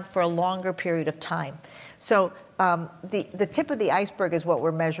respond for a longer period of time. So the tip of the iceberg is what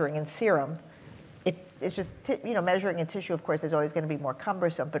we're measuring in serum. It's just, measuring in tissue, of course, is always going to be more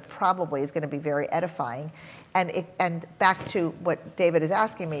cumbersome, but probably is going to be very edifying. And back to what David is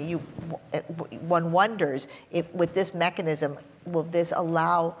asking me, one wonders if with this mechanism, will this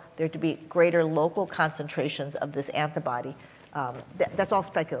allow there to be greater local concentrations of this antibody? That's all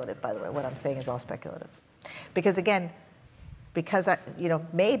speculative, by the way. What I'm saying is all speculative. Because again,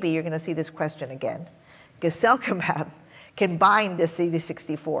 maybe you're going to see this question again. Guselkumab can bind this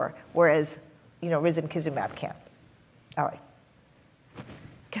CD64, whereas risankizumab can't. All right.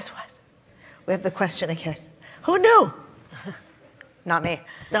 Guess what? We have the question again. Who knew? Not me.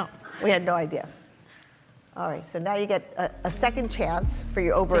 No, we had no idea. All right, so now you get a second chance for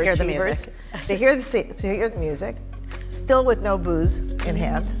your overachievers to hear the music, still with no booze in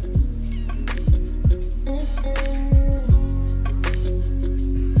hand.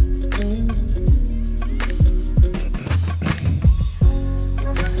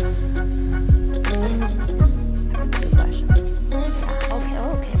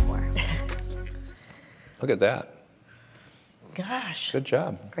 Look at that. Gosh. Good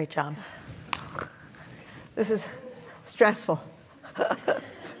job. Great job. This is stressful.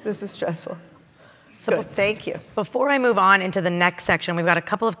 This is stressful. So good. Thank you. Before I move on into the next section, we've got a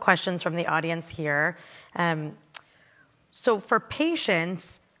couple of questions from the audience here. So for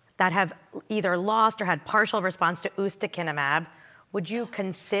patients that have either lost or had partial response to ustekinumab, would you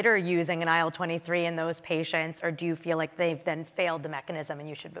consider using an IL-23 in those patients, or do you feel like they've then failed the mechanism and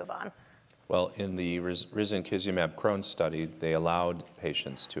you should move on? Well, in the risankizumab Crohn's study, they allowed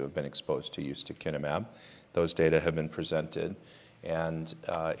patients to have been exposed to ustekinumab. Those data have been presented, and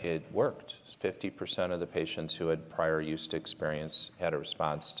it worked. 50% of the patients who had prior UST experience had a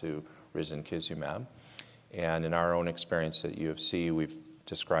response to risankizumab. And in our own experience at U of C, we've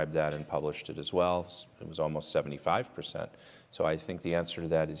described that and published it as well. It was almost 75%. So I think the answer to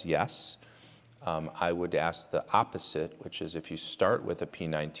that is yes. I would ask the opposite, which is if you start with a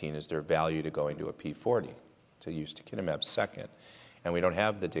P19, is there value to going to a P40, to ustekinumab second? And we don't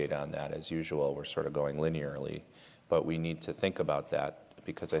have the data on that as usual. We're sort of going linearly, but we need to think about that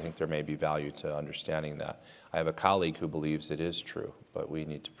because I think there may be value to understanding that. I have a colleague who believes it is true, but we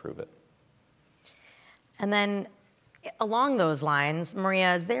need to prove it. And then along those lines,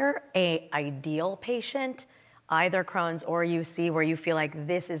 Maria, is there an ideal patient, either Crohn's or UC, where you feel like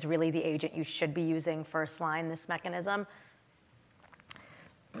this is really the agent you should be using first line, this mechanism?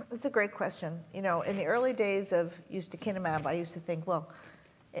 It's a great question. In the early days of ustekinumab, I used to think, well,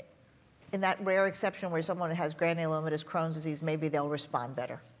 in that rare exception where someone has granulomatous Crohn's disease, maybe they'll respond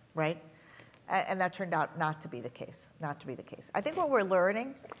better, right? And that turned out not to be the case, I think what we're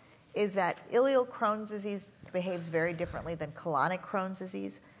learning is that ileal Crohn's disease behaves very differently than colonic Crohn's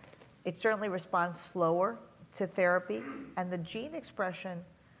disease. It certainly responds slower to therapy, and the gene expression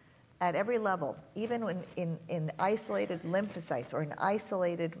at every level, even in isolated lymphocytes or in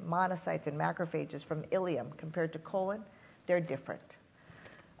isolated monocytes and macrophages from ileum compared to colon, they're different.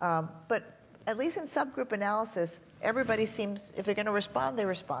 But at least in subgroup analysis, everybody seems, if they're going to respond, they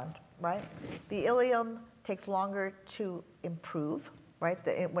respond, right? The ileum takes longer to improve, right?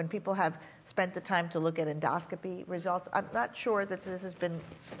 When people have spent the time to look at endoscopy results, I'm not sure that this has been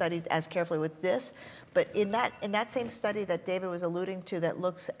studied as carefully with this, but in that same study that David was alluding to that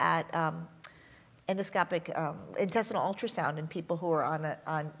looks at endoscopic intestinal ultrasound in people who are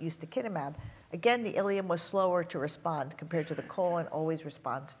on ustekinumab, again, the ileum was slower to respond compared to the colon, always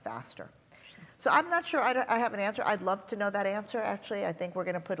responds faster. So I'm not sure I have an answer. I'd love to know that answer, actually. I think we're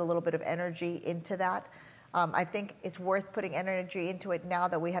going to put a little bit of energy into that. I think it's worth putting energy into it now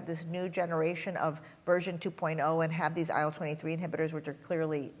that we have this new generation of version 2.0 and have these IL-23 inhibitors, which are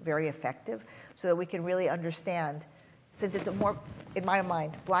clearly very effective, so that we can really understand, since it's a more, in my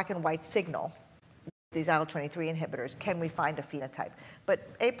mind, black and white signal, these IL-23 inhibitors, can we find a phenotype? But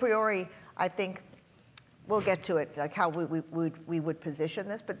a priori, I think we'll get to it, like how we would position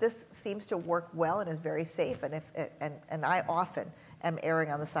this, but this seems to work well and is very safe, and I often am erring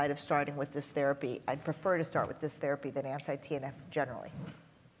on the side of starting with this therapy. I'd prefer to start with this therapy than anti-TNF generally.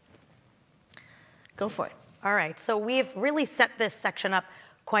 Go for it. All right, so we've really set this section up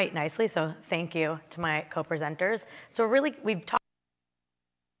quite nicely, so thank you to my co-presenters. So really, we've talked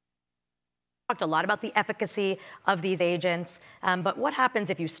a lot about the efficacy of these agents, but what happens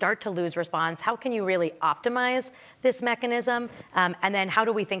if you start to lose response? How can you really optimize this mechanism? And then how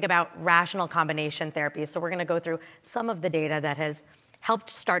do we think about rational combination therapies? So we're going to go through some of the data that has helped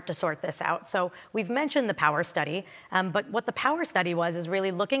start to sort this out. So we've mentioned the POWER study, but what the POWER study was is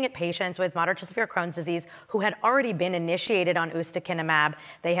really looking at patients with moderate to severe Crohn's disease who had already been initiated on ustekinumab.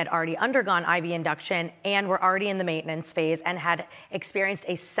 They had already undergone IV induction and were already in the maintenance phase and had experienced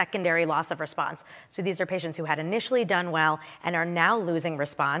a secondary loss of response. So these are patients who had initially done well and are now losing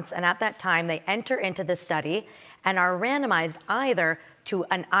response. And at that time, they enter into the study and are randomized either to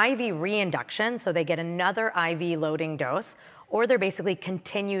an IV reinduction, so they get another IV loading dose, or they're basically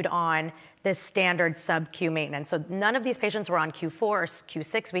continued on this standard sub-Q maintenance. So none of these patients were on Q4 or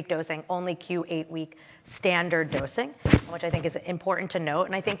Q6 week dosing, only Q8 week standard dosing, which I think is important to note.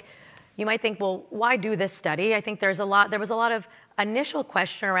 And I think you might think, well, why do this study? I think there was a lot of initial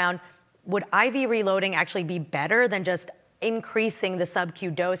question around, would IV reloading actually be better than just increasing the sub-Q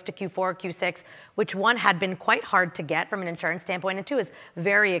dose to Q4, Q6, which one had been quite hard to get from an insurance standpoint, and two is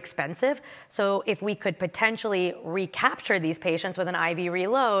very expensive. So if we could potentially recapture these patients with an IV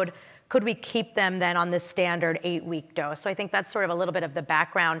reload, could we keep them then on the standard 8-week dose? So I think that's sort of a little bit of the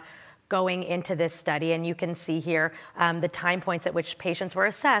background going into this study. And you can see here the time points at which patients were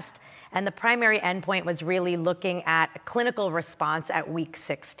assessed. And the primary endpoint was really looking at a clinical response at week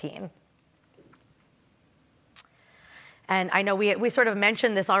 16. And I know we sort of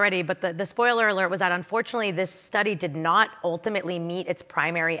mentioned this already, but the spoiler alert was that unfortunately this study did not ultimately meet its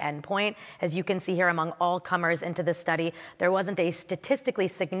primary endpoint. As you can see here, among all comers into the study, there wasn't a statistically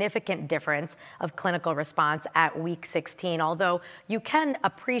significant difference of clinical response at week 16, although you can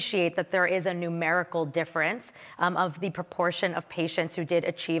appreciate that there is a numerical difference of the proportion of patients who did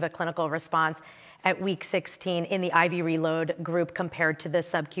achieve a clinical response at week 16 in the IV reload group compared to the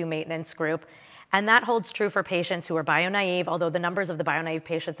sub-Q maintenance group. And that holds true for patients who are bio-naive, although the numbers of the bio-naive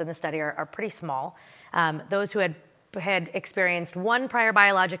patients in the study are pretty small. Those who had experienced one prior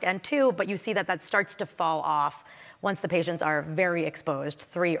biologic and two, but you see that starts to fall off once the patients are very exposed,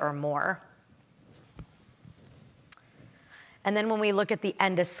 3 or more. And then when we look at the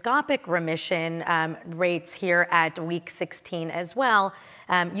endoscopic remission rates here at week 16 as well,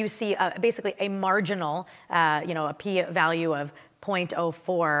 you see basically a marginal, a p-value of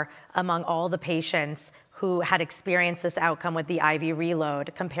 0.04 among all the patients who had experienced this outcome with the IV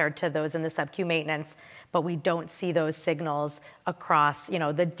reload compared to those in the sub-Q maintenance, but we don't see those signals across,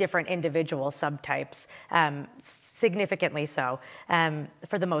 the different individual subtypes, significantly so,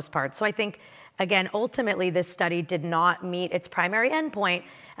 for the most part. So I think, again, ultimately this study did not meet its primary endpoint,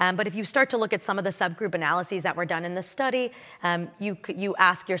 but if you start to look at some of the subgroup analyses that were done in the study, you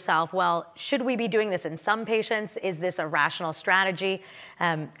ask yourself, well, should we be doing this in some patients? Is this a rational strategy?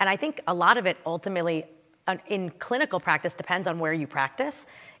 And I think a lot of it ultimately in clinical practice depends on where you practice.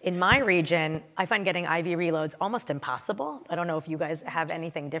 In my region, I find getting IV reloads almost impossible. I don't know if you guys have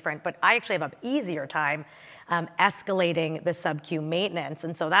anything different, but I actually have an easier time escalating the sub-Q maintenance.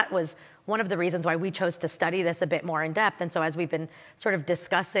 And so that was one of the reasons why we chose to study this a bit more in depth. And so as we've been sort of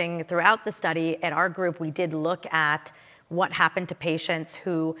discussing throughout the study at our group, we did look at what happened to patients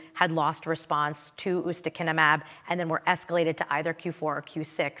who had lost response to ustekinumab and then were escalated to either Q4 or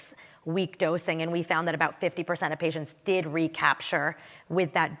Q6 week dosing. And we found that about 50% of patients did recapture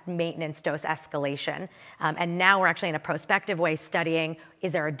with that maintenance dose escalation. And now we're actually in a prospective way studying,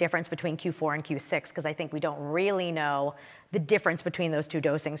 is there a difference between Q4 and Q6? Because I think we don't really know the difference between those two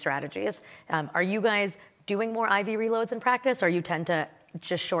dosing strategies. Are you guys doing more IV reloads in practice, or you tend to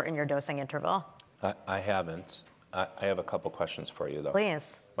just shorten your dosing interval? I haven't. I have a couple questions for you, though.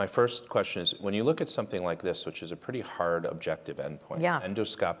 Please. My first question is, when you look at something like this, which is a pretty hard objective endpoint,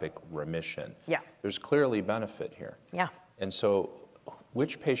 endoscopic remission, there's clearly benefit here. Yeah. And so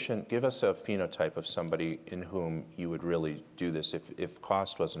which patient, give us a phenotype of somebody in whom you would really do this if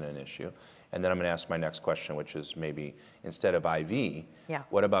cost wasn't an issue. And then I'm going to ask my next question, which is maybe instead of IV,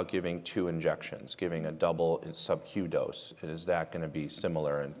 what about giving 2 injections, giving a double sub-Q dose? And is that going to be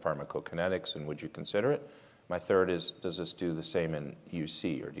similar in pharmacokinetics, and would you consider it? My third is, does this do the same in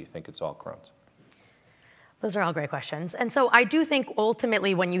UC, or do you think it's all Crohn's? Those are all great questions. And so I do think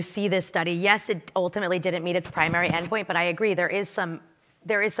ultimately when you see this study, yes, it ultimately didn't meet its primary endpoint, but I agree there is some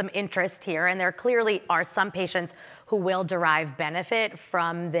interest here, and there clearly are some patients who will derive benefit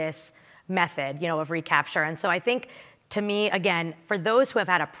from this method, of recapture. And so I think, to me, again, for those who have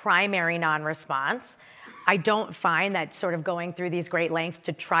had a primary non-response, I don't find that sort of going through these great lengths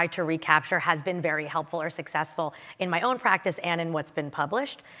to try to recapture has been very helpful or successful in my own practice and in what's been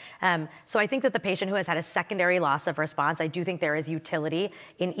published. So I think that the patient who has had a secondary loss of response, I do think there is utility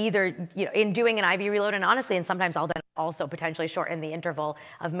in either, in doing an IV reload, and honestly, and sometimes I'll then also potentially shorten the interval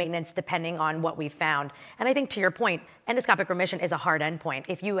of maintenance depending on what we found. And I think to your point, endoscopic remission is a hard endpoint.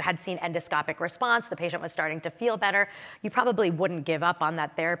 If you had seen endoscopic response, the patient was starting to feel better, you probably wouldn't give up on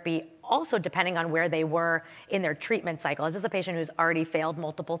that therapy. Also, depending on where they were in their treatment cycle. Is this a patient who's already failed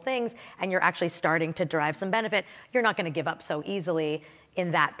multiple things and you're actually starting to derive some benefit? You're not going to give up so easily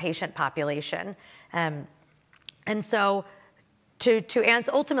in that patient population. And so to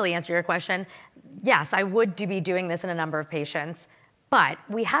ultimately answer your question, yes, I would be doing this in a number of patients, but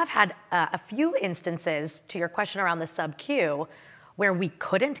we have had a few instances, to your question around the sub-Q, where we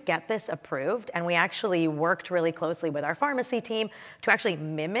couldn't get this approved, and we actually worked really closely with our pharmacy team to actually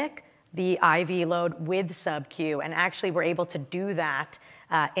mimic the IV load with sub-Q, and actually were able to do that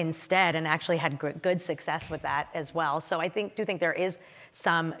instead, and actually had good success with that as well. So I do think there is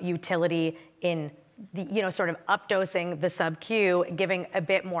some utility in the, sort of updosing the sub-Q, giving a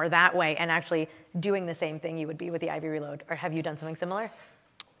bit more that way, and actually doing the same thing you would be with the IV reload. Or have you done something similar?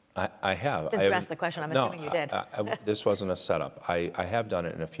 I have. Since you asked the question, I'm assuming you did. This wasn't a setup. I have done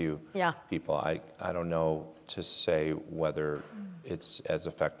it in a few people. I don't know to say whether it's as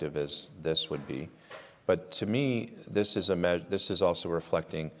effective as this would be. But to me, this is also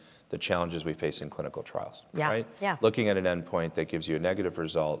reflecting the challenges we face in clinical trials, right? Yeah. Looking at an endpoint that gives you a negative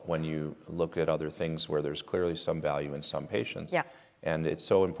result when you look at other things where there's clearly some value in some patients. Yeah. And it's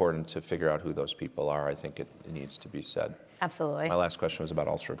so important to figure out who those people are. I think it needs to be said. Absolutely. My last question was about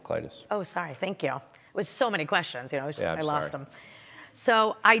ulcerative colitis. Oh, sorry. Thank you. It was so many questions. I lost sorry. them.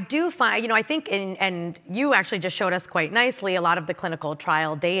 So I do find, I think, and you actually just showed us quite nicely a lot of the clinical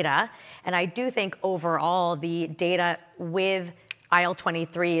trial data. And I do think overall the data with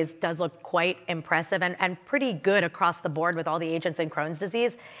IL-23 does look quite impressive and pretty good across the board with all the agents in Crohn's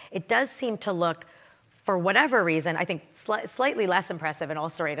disease. It does seem to look, for whatever reason, I think slightly less impressive in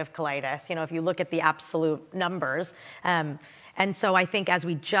ulcerative colitis, if you look at the absolute numbers. And so I think as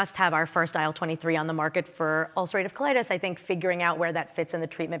we just have our first IL-23 on the market for ulcerative colitis, I think figuring out where that fits in the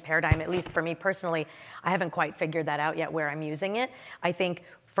treatment paradigm, at least for me personally, I haven't quite figured that out yet where I'm using it. I think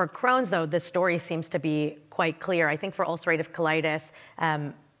for Crohn's, though, the story seems to be quite clear. I think for ulcerative colitis,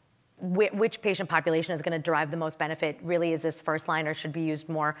 which patient population is going to derive the most benefit? Really, is this first line or should be used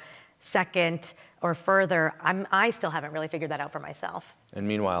more second or further? I still haven't really figured that out for myself. And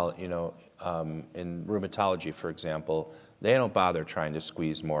meanwhile, in rheumatology, for example, they don't bother trying to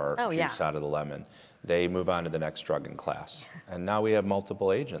squeeze more juice out of the lemon. They move on to the next drug in class. And now we have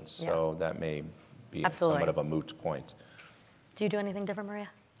multiple agents, so that may be somewhat of a moot point. Do you do anything different, Maria?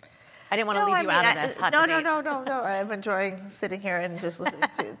 I didn't want to leave you out of this hot debate. No. I'm enjoying sitting here and just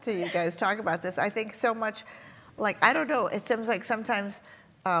listening to you guys talk about this. I think so much, I don't know, it seems like sometimes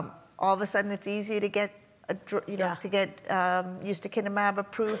all of a sudden it's easy to get to get ustekinumab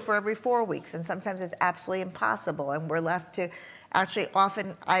approved for every 4 weeks, and sometimes it's absolutely impossible, and we're left to actually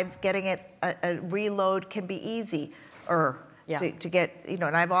often getting it a reload can be easy, to get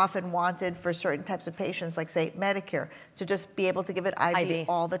and I've often wanted for certain types of patients, like say Medicare, to just be able to give it IV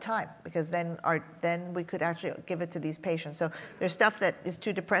all the time, because then we could actually give it to these patients. So there's stuff that is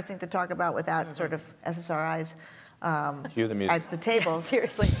too depressing to talk about without sort of SSRIs. Cue the music. At the table. Yeah,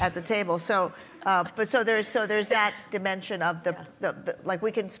 seriously. At the table. So there's that dimension of the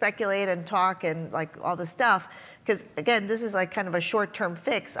we can speculate and talk and all this stuff, because again, this is kind of a short-term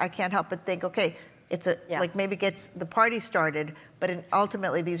fix. I can't help but think, okay, it's maybe gets the party started, but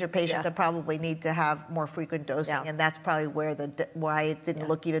ultimately these are patients that probably need to have more frequent dosing, and that's probably why it didn't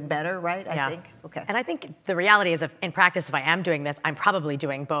look even better, right? I think. Okay. And I think the reality is, in practice, if I am doing this, I'm probably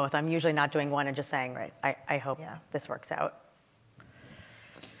doing both. I'm usually not doing one and just saying, I hope this works out.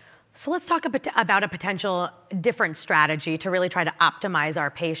 So let's talk about a potential different strategy to really try to optimize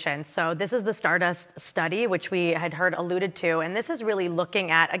our patients. So this is the Stardust study, which we had heard alluded to, and this is really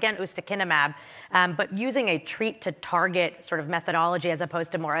looking at, again, ustekinumab, but using a treat to target sort of methodology as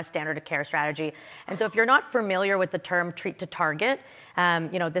opposed to more a standard of care strategy. And so if you're not familiar with the term treat to target,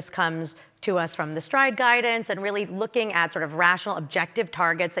 this comes to us from the STRIDE guidance, and really looking at sort of rational, objective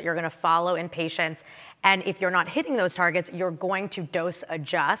targets that you're going to follow in patients. And if you're not hitting those targets, you're going to dose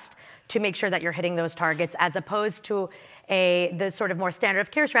adjust to make sure that you're hitting those targets, as opposed to the sort of more standard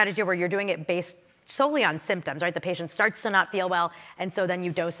of care strategy where you're doing it based solely on symptoms, right? The patient starts to not feel well, and so then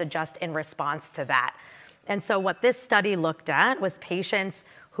you dose adjust in response to that. And so what this study looked at was patients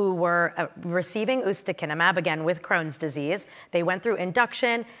who were receiving ustekinumab, again, with Crohn's disease. They went through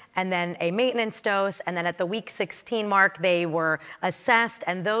induction and then a maintenance dose, and then at the week 16 mark, they were assessed,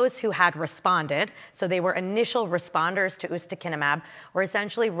 and those who had responded, so they were initial responders to ustekinumab, were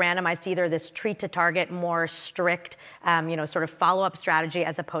essentially randomized to either this treat to target, more strict, sort of follow-up strategy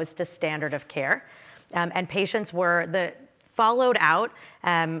as opposed to standard of care. And patients were followed out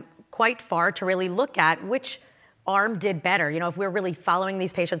quite far to really look at which arm did better. If we're really following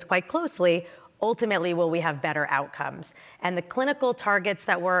these patients quite closely, ultimately will we have better outcomes? And the clinical targets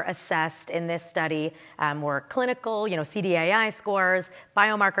that were assessed in this study were clinical, CDAI scores,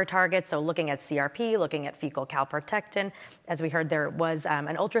 biomarker targets, so looking at CRP, looking at fecal calprotectin. As we heard, there was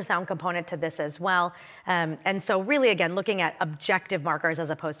an ultrasound component to this as well. And so really, again, looking at objective markers as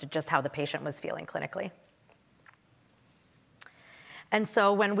opposed to just how the patient was feeling clinically. And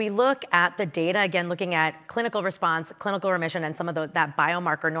so when we look at the data, again, looking at clinical response, clinical remission, and some of that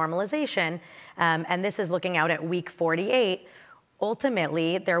biomarker normalization, and this is looking out at week 48,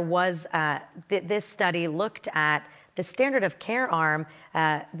 ultimately there was, this study looked at the standard of care arm,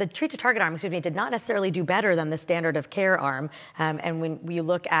 the treat to target arm, did not necessarily do better than the standard of care arm. And when we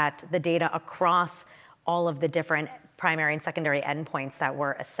look at the data across all of the different primary and secondary endpoints that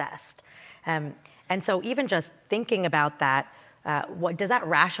were assessed. And so even just thinking about that, does that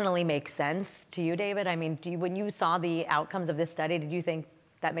rationally make sense to you, David? I mean, when you saw the outcomes of this study, did you think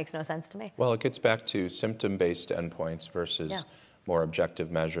that makes no sense to me? Well, it gets back to symptom-based endpoints versus more objective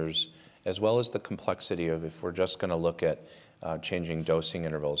measures, as well as the complexity of if we're just going to look at changing dosing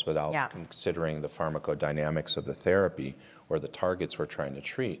intervals without considering the pharmacodynamics of the therapy or the targets we're trying to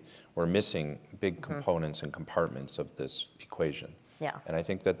treat, we're missing big components and compartments of this equation. Yeah. And I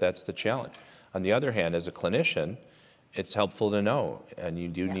think that that's the challenge. On the other hand, as a clinician, it's helpful to know, and you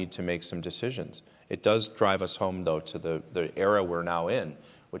do need to make some decisions. It does drive us home, though, to the era we're now in,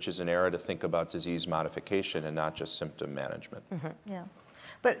 which is an era to think about disease modification and not just symptom management. Yeah.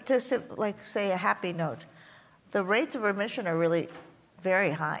 But just to, say a happy note, the rates of remission are really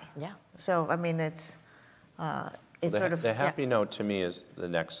very high. Yeah. So, I mean, it's sort of... The happy note to me is the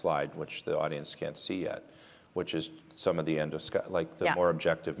next slide, which the audience can't see yet, which is some of the more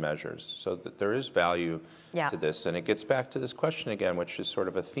objective measures. So that there is value to this. And it gets back to this question again, which is sort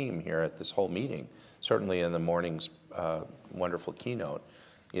of a theme here at this whole meeting, certainly in the morning's wonderful keynote,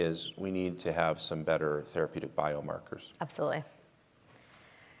 is we need to have some better therapeutic biomarkers. Absolutely.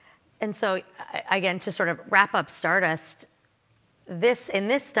 And so, again, to sort of wrap up Stardust, in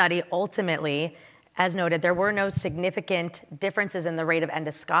this study, ultimately, as noted, there were no significant differences in the rate of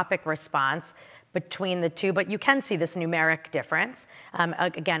endoscopic response between the two, but you can see this numeric difference,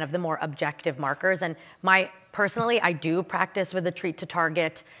 again, of the more objective markers. And personally, I do practice with a treat to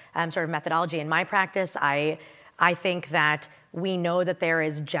target sort of methodology in my practice. I think that we know that there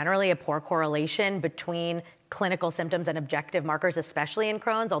is generally a poor correlation between clinical symptoms and objective markers, especially in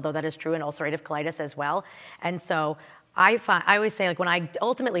Crohn's, although that is true in ulcerative colitis as well. And so I always say, when I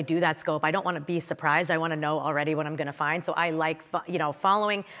ultimately do that scope, I don't want to be surprised. I want to know already what I'm going to find. So I like,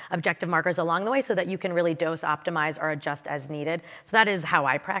 following objective markers along the way so that you can really dose optimize or adjust as needed. So that is how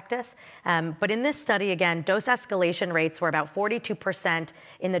I practice. But in this study, again, dose escalation rates were about 42%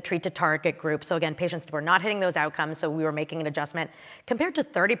 in the treat to target group. So again, patients were not hitting those outcomes, so we were making an adjustment, compared to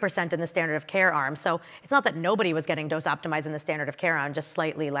 30% in the standard of care arm. So it's not that nobody was getting dose optimized in the standard of care arm, just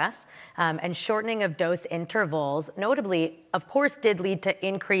slightly less. And shortening of dose intervals, notably, of course, did lead to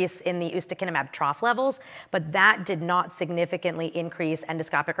increase in the ustekinumab trough levels, but that did not significantly increase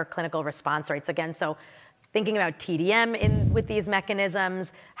endoscopic or clinical response rates. Again, so thinking about TDM with these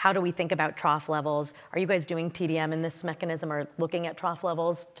mechanisms, how do we think about trough levels? Are you guys doing TDM in this mechanism or looking at trough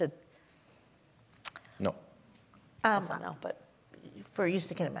levels to? No. Also no, but. For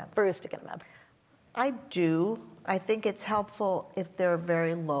ustekinumab. For ustekinumab. I do. I think it's helpful if they're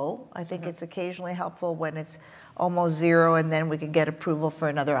very low. I think it's occasionally helpful when it's almost zero, and then we can get approval for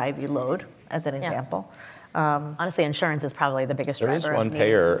another IV load, as an example. Honestly, insurance is probably the biggest driver. There is one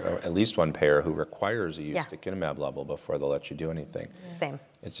payer, or at least one payer, who requires a ustekinumab level before they'll let you do anything. Same.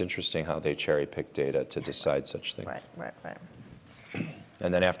 It's interesting how they cherry pick data to decide such things. Right.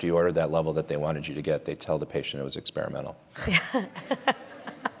 And then after you order that level that they wanted you to get, they tell the patient it was experimental.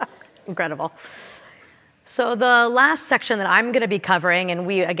 Incredible. So the last section that I'm going to be covering, and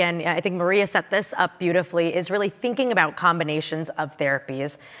I think Maria set this up beautifully, is really thinking about combinations of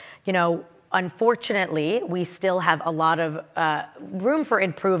therapies. Unfortunately, we still have a lot of room for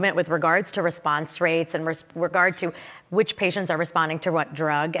improvement with regards to response rates and regard to which patients are responding to what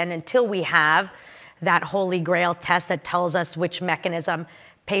drug. And until we have that holy grail test that tells us which mechanism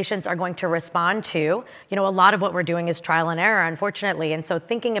patients are going to respond to, a lot of what we're doing is trial and error, unfortunately. And so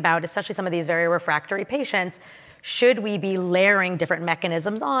thinking about, especially some of these very refractory patients, should we be layering different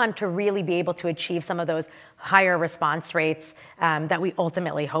mechanisms on to really be able to achieve some of those higher response rates that we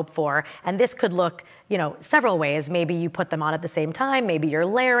ultimately hope for? And this could look, several ways. Maybe you put them on at the same time, maybe you're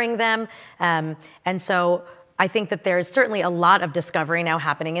layering them. And so I think that there's certainly a lot of discovery now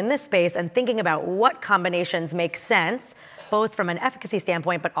happening in this space, and thinking about what combinations make sense, both from an efficacy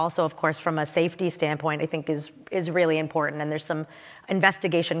standpoint, but also, of course, from a safety standpoint, I think is really important. And there's some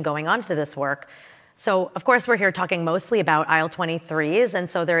investigation going on to this work. So, of course, we're here talking mostly about IL-23s, and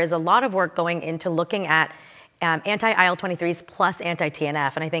so there is a lot of work going into looking at anti-IL-23s plus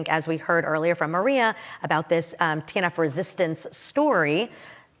anti-TNF. And I think, as we heard earlier from Maria about this TNF resistance story,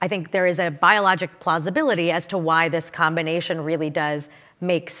 I think there is a biologic plausibility as to why this combination really does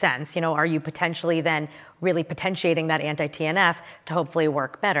make sense. You know, are you potentially then really potentiating that anti-TNF to hopefully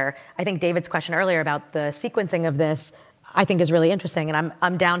work better? I think David's question earlier about the sequencing of this, I think, is really interesting, and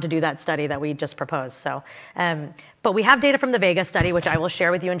I'm down to do that study that we just proposed. So, but we have data from the Vega study, which I will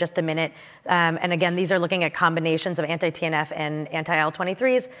share with you in just a minute. And again, these are looking at combinations of anti-TNF and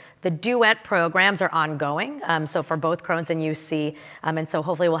anti-IL-23s. The DUET programs are ongoing, so for both Crohn's and UC, and so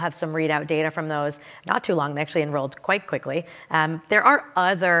hopefully we'll have some readout data from those not too long. They actually enrolled quite quickly. There are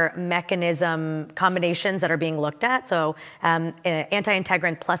other mechanism combinations that are being looked at. So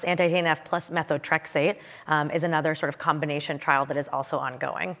anti-integrin plus anti-TNF plus methotrexate is another sort of combination trial that is also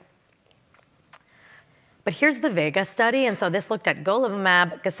ongoing. But here's the Vega study, and so this looked at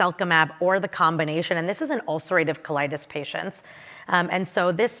golimumab, guselkumab, or the combination, and this is in ulcerative colitis patients. And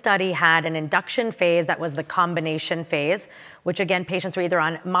so this study had an induction phase that was the combination phase, which again, patients were either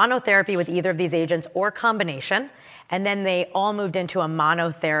on monotherapy with either of these agents or combination, and then they all moved into a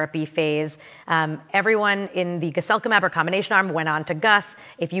monotherapy phase. Everyone in the guselkumab or combination arm went on to Gus.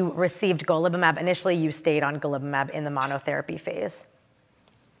 If you received golimumab initially, you stayed on golimumab in the monotherapy phase.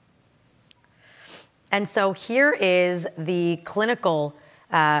 And so here is the clinical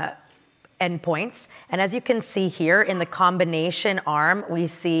endpoints. And as you can see here in the combination arm, we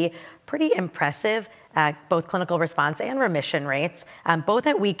see pretty impressive both clinical response and remission rates, both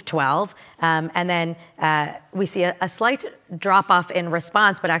at week 12. And then we see a slight drop-off in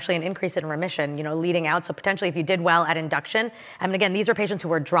response, but actually an increase in remission, you know, leading out. So potentially if you did well at induction, and again, these are patients who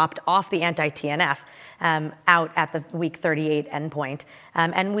were dropped off the anti-TNF out at the week 38 endpoint.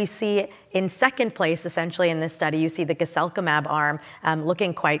 And we see in second place, essentially in this study, you see the guselkumab arm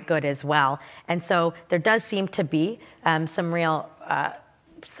looking quite good as well. And so there does seem to be some real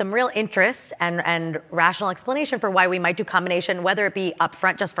interest and rational explanation for why we might do combination, whether it be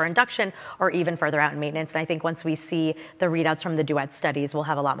upfront just for induction or even further out in maintenance. And I think once we see the readouts from the DUET studies, we'll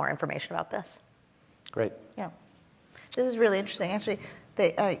have a lot more information about this. Great. Yeah. This is really interesting. Actually,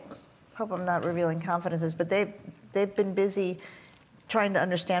 I hope I'm not revealing confidences, but they've been busy trying to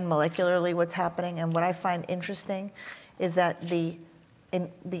understand molecularly what's happening. And what I find interesting is that the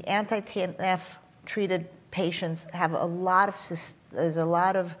anti-TNF treated patients have there's a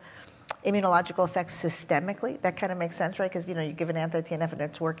lot of immunological effects systemically. That kind of makes sense, right? Because, you know, you give an anti-TNF and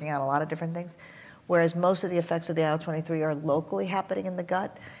it's working on a lot of different things, whereas most of the effects of the IL-23 are locally happening in the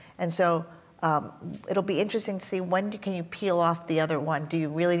gut. And so it'll be interesting to see when can you peel off the other one? Do you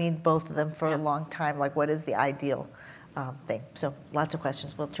really need both of them for a long time? Like, what is the ideal thing? So lots of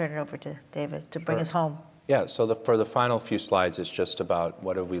questions. We'll turn it over to David to bring us home. Yeah, so for the final few slides, it's just about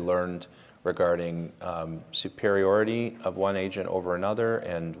what have we learned regarding superiority of one agent over another,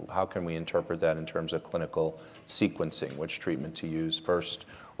 and how can we interpret that in terms of clinical sequencing, which treatment to use first,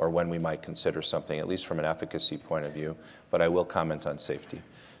 or when we might consider something, at least from an efficacy point of view, but I will comment on safety.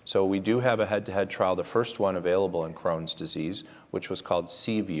 So we do have a head-to-head trial, the first one available in Crohn's disease, which was called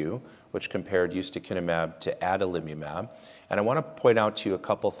CView, which compared ustekinumab to adalimumab. And I want to point out to you a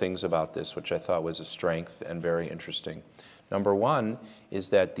couple things about this, which I thought was a strength and very interesting. Number one is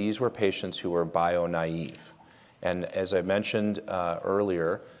that these were patients who were bio-naive. And as I mentioned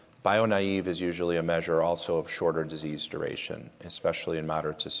earlier, bio-naive is usually a measure also of shorter disease duration, especially in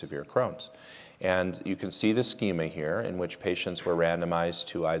moderate to severe Crohn's. And you can see the schema here in which patients were randomized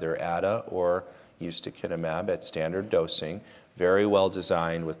to either ADA or ustekinumab at standard dosing, very well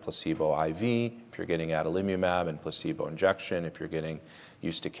designed with placebo IV, if you're getting adalimumab, and placebo injection if you're getting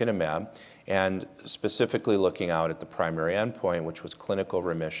ustekinumab, and specifically looking out at the primary endpoint, which was clinical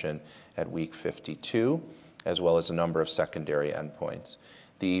remission at week 52, as well as a number of secondary endpoints.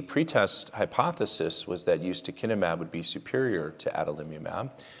 The pretest hypothesis was that ustekinumab would be superior to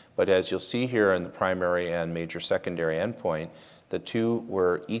adalimumab, but as you'll see here in the primary and major secondary endpoint, the two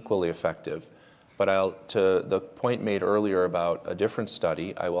were equally effective. But to the point made earlier about a different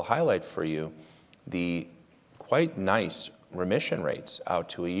study, I will highlight for you the quite nice remission rates out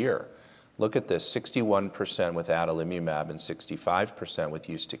to a year. Look at this, 61% with adalimumab and 65% with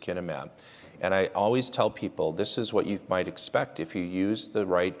ustekinumab. And I always tell people this is what you might expect if you use the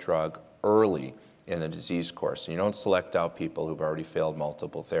right drug early in the disease course. And you don't select out people who've already failed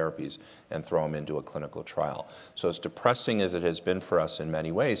multiple therapies and throw them into a clinical trial. So as depressing as it has been for us in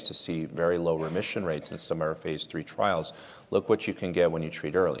many ways to see very low remission rates in some of our phase 3 trials, look what you can get when you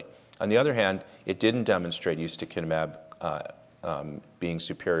treat early. On the other hand, it didn't demonstrate ustekinumab being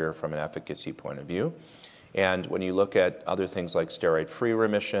superior from an efficacy point of view. And when you look at other things like steroid-free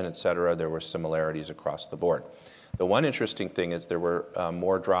remission, et cetera, there were similarities across the board. The one interesting thing is there were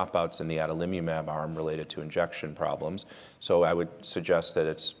more dropouts in the adalimumab arm related to injection problems. So I would suggest that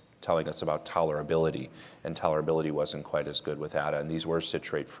it's telling us about tolerability, and tolerability wasn't quite as good with ADA, and these were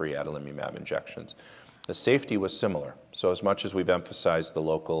citrate-free adalimumab injections. The safety was similar. So as much as we've emphasized the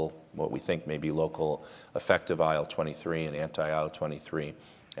local, what we think may be local effective IL-23 and anti-IL-23,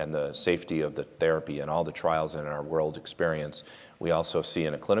 and the safety of the therapy and all the trials in our world experience, we also see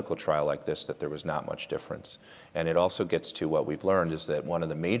in a clinical trial like this that there was not much difference. And it also gets to what we've learned is that one of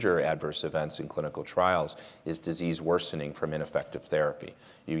the major adverse events in clinical trials is disease worsening from ineffective therapy.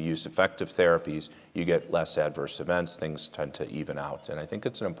 You use effective therapies, you get less adverse events, things tend to even out. And I think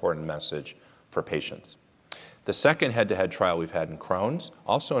it's an important message for patients. The second head-to-head trial we've had in Crohn's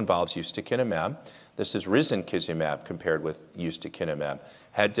also involves ustekinumab. This is risankizumab compared with ustekinumab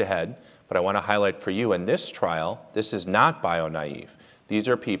head-to-head, but I want to highlight for you in this trial, this is not bio-naive. These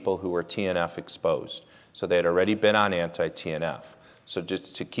are people who were TNF exposed, so they had already been on anti-TNF. So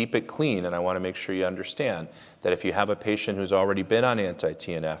just to keep it clean, and I want to make sure you understand that if you have a patient who's already been on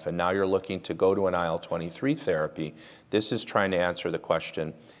anti-TNF and now you're looking to go to an IL-23 therapy, this is trying to answer the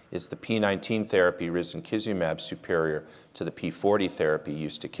question, is the P19 therapy risankizumab superior to the P40 therapy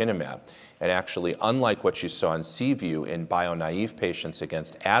ustekinumab? And actually, unlike what you saw in CView in bio-naive patients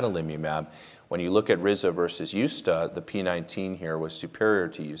against adalimumab, when you look at Riza versus Usta, the P19 here was superior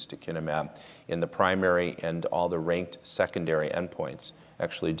to ustekinumab in the primary and all the ranked secondary endpoints.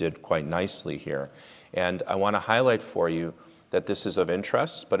 Actually did quite nicely here. And I want to highlight for you that this is of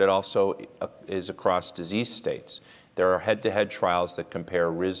interest, but it also is across disease states. There are head-to-head trials that compare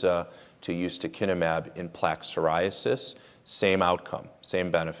Riza to ustekinumab in plaque psoriasis. Same outcome,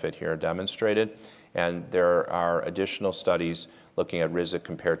 same benefit here demonstrated. And there are additional studies looking at Riza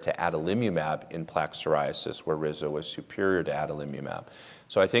compared to adalimumab in plaque psoriasis, where Riza was superior to adalimumab.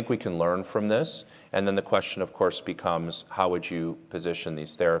 So I think we can learn from this. And then the question, of course, becomes how would you position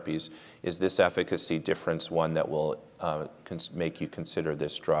these therapies? Is this efficacy difference one that will make you consider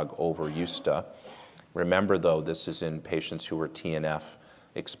this drug over Usta? Remember, though, this is in patients who were TNF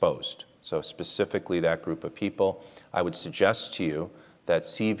exposed. So specifically that group of people, I would suggest to you that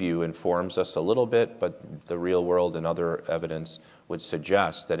CView informs us a little bit, but the real world and other evidence would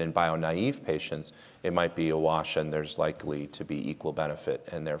suggest that in bio-naive patients, it might be a wash and there's likely to be equal benefit,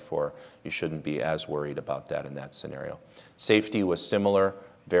 and therefore you shouldn't be as worried about that in that scenario. Safety was similar,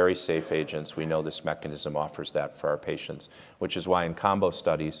 very safe agents. We know this mechanism offers that for our patients, which is why in combo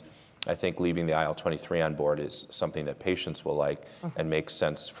studies, I think leaving the IL-23 on board is something that patients will like and makes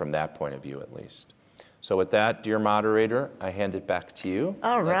sense from that point of view at least. So with that, dear moderator, I hand it back to you.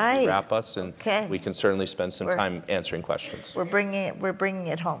 All right. Wrap us, and we can certainly spend some time answering questions. We're bringing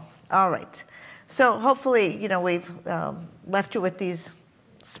it home. All right. So hopefully, you know, we've left you with these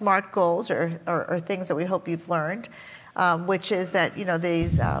SMART goals or things that we hope you've learned, which is that, you know,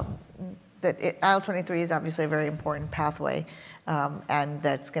 these that IL-23 is obviously a very important pathway, and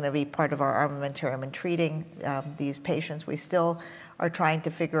that's going to be part of our armamentarium in treating these patients. We still are trying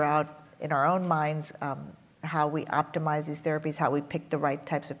to figure out in our own minds how we optimize these therapies, how we pick the right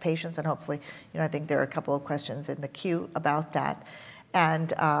types of patients, and hopefully, you know, I think there are a couple of questions in the queue about that, and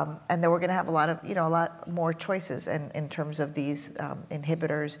then we're going to have a lot more choices in terms of these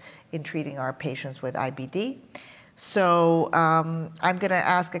inhibitors in treating our patients with IBD. So I'm going to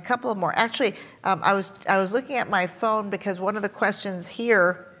ask a couple of more. Actually, I was looking at my phone because one of the questions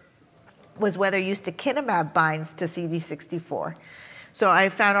here was whether ustekinumab binds to CD64. So I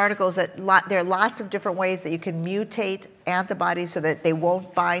found articles that there are lots of different ways that you can mutate antibodies so that they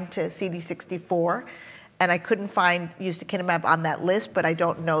won't bind to CD64. And I couldn't find ustekinumab on that list, but I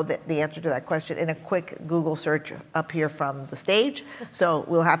don't know the answer to that question in a quick Google search up here from the stage. So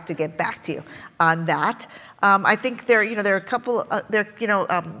we'll have to get back to you on that. I think there are a couple.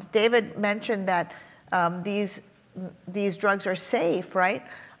 David mentioned that these drugs are safe, right?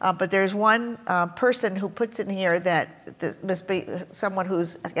 But there's one person who puts in here that this must be someone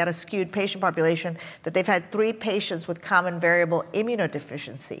who's got a skewed patient population, that they've had 3 patients with common variable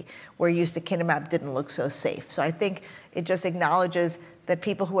immunodeficiency where ustekinumab didn't look so safe. So I think it just acknowledges that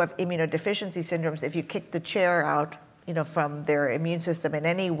people who have immunodeficiency syndromes, if you kick the chair out, you know, from their immune system in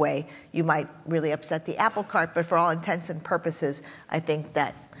any way, you might really upset the apple cart. But for all intents and purposes, I think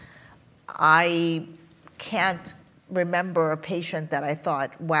that I can't remember a patient that I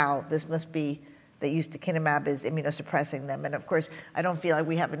thought, wow, this must be that ustekinumab is immunosuppressing them. And of course, I don't feel like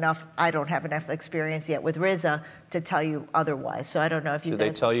I don't have enough experience yet with Riza to tell you otherwise. So I don't know if you guys...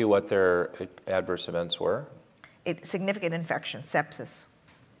 Did they tell you what their adverse events were? Significant infection, sepsis.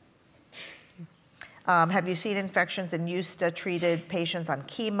 Have you seen infections in USTA-treated patients on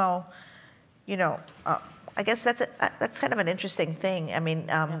chemo? I guess that's kind of an interesting thing. I mean,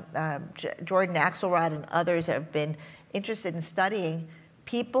 Jordan Axelrod and others have been interested in studying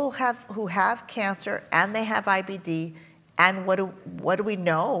people who have cancer and they have IBD, and what do we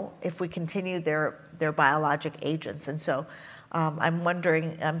know if we continue their biologic agents? And so I'm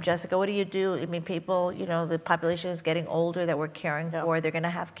wondering, Jessica, what do you do? I mean, people, the population is getting older that we're caring for. They're going to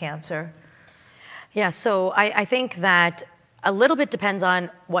have cancer. Yeah, so I think that a little bit depends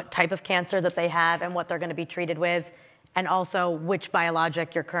on what type of cancer that they have and what they're going to be treated with, and also which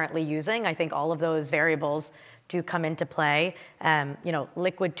biologic you're currently using. I think all of those variables do come into play.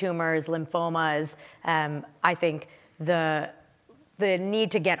 Liquid tumors, lymphomas, I think the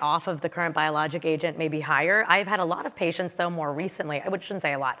need to get off of the current biologic agent may be higher. I've had a lot of patients, though, more recently, I shouldn't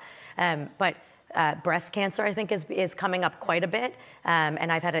say a lot, but breast cancer, I think, is coming up quite a bit.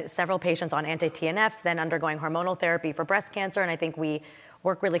 And I've had several patients on anti-TNFs, then undergoing hormonal therapy for breast cancer, and I think we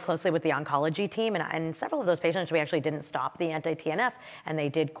work really closely with the oncology team, and several of those patients, we actually didn't stop the anti-TNF, and they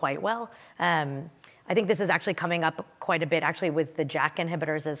did quite well. I think this is actually coming up quite a bit, actually, with the JAK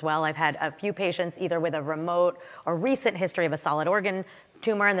inhibitors as well. I've had a few patients either with a remote or recent history of a solid organ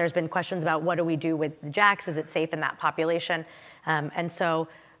tumor, and there's been questions about what do we do with the JAKs? Is it safe in that population? And so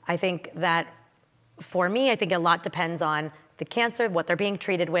I think that, for me, I think a lot depends on the cancer, what they're being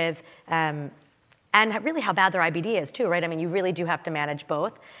treated with, and really how bad their IBD is too, right? I mean, you really do have to manage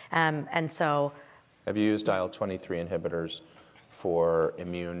both. And so... Have you used IL-23 inhibitors for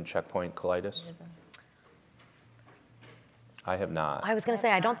immune checkpoint colitis? I have not. I was going to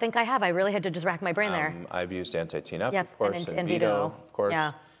say, I don't think I have. I really had to just rack my brain there. I've used anti-TNF, Yep, of course, and Veto, of course.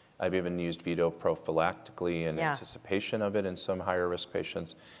 Yeah. I've even used Veto prophylactically in anticipation of it in some higher risk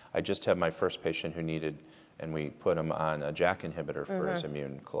patients. I just had my first patient who needed, and we put him on a JAK inhibitor for his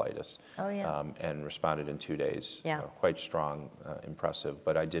immune colitis. Oh, yeah. And responded in 2 days. Yeah. Quite strong, impressive.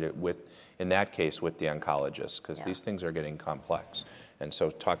 But I did it in that case, with the oncologist, because these things are getting complex. And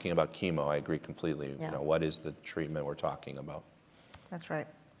so talking about chemo, I agree completely. Yeah. What is the treatment we're talking about? That's right.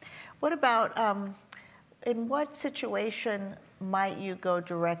 What about, in what situation might you go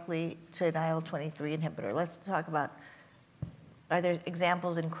directly to an IL-23 inhibitor? Let's talk about, are there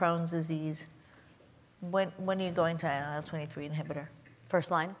examples in Crohn's disease? When are you going to an IL-23 inhibitor?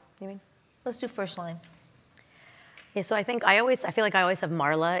 First line, you mean? Let's do first line. Yeah, so I think I feel like I always have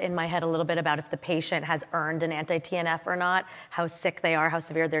Marla in my head a little bit about if the patient has earned an anti-TNF or not, how sick they are, how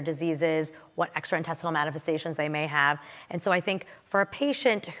severe their disease is, what extraintestinal manifestations they may have. And so I think for a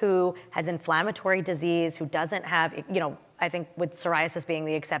patient who has inflammatory disease, who doesn't have, I think with psoriasis being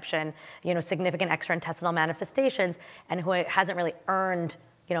the exception, significant extraintestinal manifestations, and who hasn't really earned,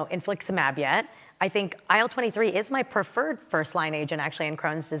 infliximab yet, I think IL-23 is my preferred first-line agent, actually, in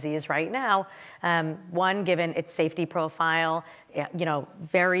Crohn's disease right now. One, given its safety profile,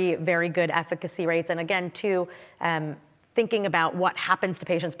 very, very good efficacy rates, and again, two, thinking about what happens to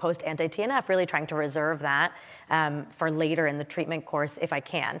patients post-anti-TNF, really trying to reserve that for later in the treatment course if I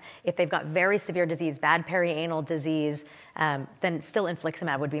can. If they've got very severe disease, bad perianal disease, then still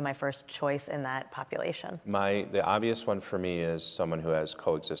infliximab would be my first choice in that population. The obvious one for me is someone who has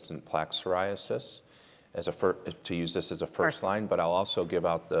coexistent plaque psoriasis, to use this as a first line, but I'll also give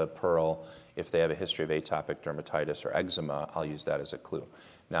out the Pearl if they have a history of atopic dermatitis or eczema. I'll use that as a clue.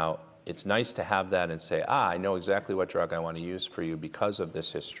 Now, it's nice to have that and say, I know exactly what drug I want to use for you because of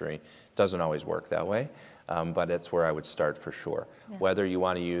this history. Doesn't always work that way, but that's where I would start for sure. Yeah. Whether you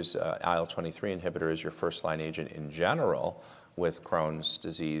want to use IL-23 inhibitor as your first-line agent in general with Crohn's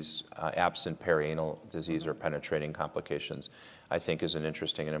disease, absent perianal disease or penetrating complications, I think is an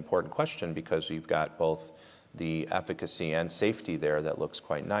interesting and important question, because you've got both the efficacy and safety there that looks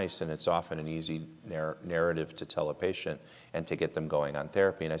quite nice, and it's often an easy narrative to tell a patient and to get them going on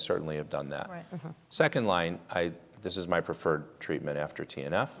therapy, and I certainly have done that. Right. Second line, this is my preferred treatment after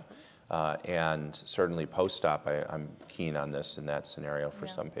TNF, and certainly post-op, I'm keen on this in that scenario for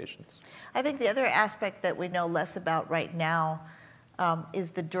some patients. I think the other aspect that we know less about right now is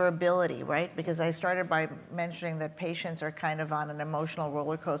the durability, right? Because I started by mentioning that patients are kind of on an emotional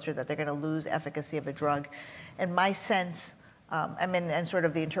roller coaster, that they're going to lose efficacy of a drug. And my sense, and sort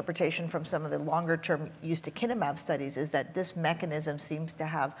of the interpretation from some of the longer-term ustekinumab studies, is that this mechanism seems to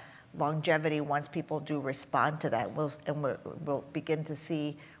have longevity once people do respond to that. We'll begin to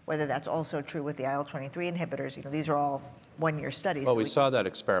see whether that's also true with the IL-23 inhibitors. You know, these are all one-year studies. Well, we saw that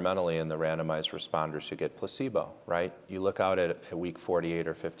experimentally in the randomized responders who get placebo, right? You look out at week 48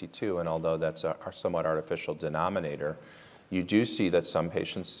 or 52, and although that's a somewhat artificial denominator, you do see that some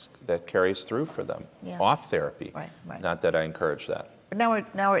patients that carries through for them off therapy. Right. Not that I encourage that. But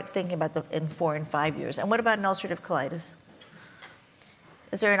now we're thinking about in 4 and 5 years. And what about an ulcerative colitis?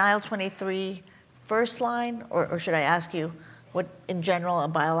 Is there an IL-23 first line, or should I ask you what, in general,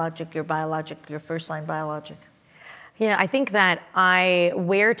 your first line biologic? Yeah, I think that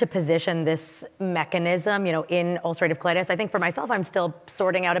where to position this mechanism, you know, in ulcerative colitis, I think for myself, I'm still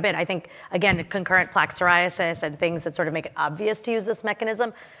sorting out a bit. I think, again, concurrent plaque psoriasis and things that sort of make it obvious to use this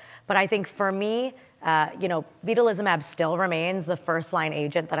mechanism. But I think for me, you know, vedolizumab still remains the first line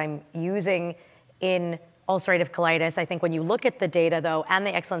agent that I'm using in ulcerative colitis. I think when you look at the data, though, and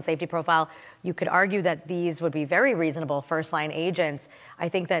the excellent safety profile, you could argue that these would be very reasonable first-line agents. I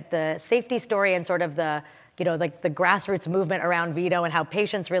think that the safety story and sort of the, you know, like the grassroots movement around veto and how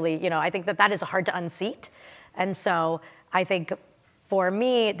patients really, you know, I think that is hard to unseat. And so I think for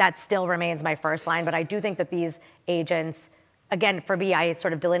me, that still remains my first line, but I do think that these agents, again, for me, I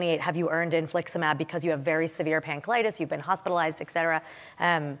sort of delineate, have you earned infliximab because you have very severe pancreatitis, you've been hospitalized, et cetera.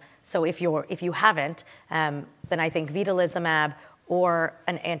 So if you haven't, then I think vedolizumab or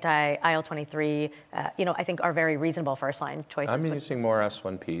an anti-IL-23, you know, I think are very reasonable first-line choices. I'm using more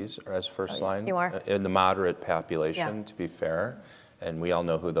S1Ps as first line. You are? In the moderate population, to be fair. And we all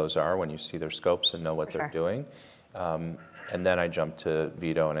know who those are when you see their scopes and know what they're doing. And then I jump to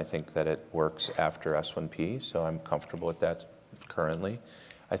veto, and I think that it works after S1P, so I'm comfortable with that currently.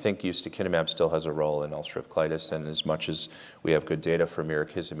 I think ustekinumab still has a role in ulcerative colitis, and as much as we have good data for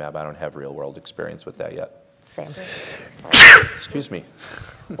mirikizumab, I don't have real-world experience with that yet. Same. Excuse me.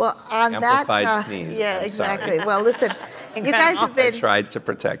 Well, on Amplified sneeze. Yeah, I'm exactly. sorry. Well, listen, you guys have been... I tried to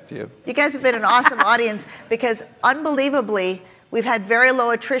protect you. You guys have been an awesome audience because, unbelievably, we've had very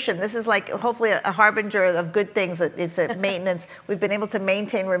low attrition. This is like hopefully a harbinger of good things. It's a maintenance. We've been able to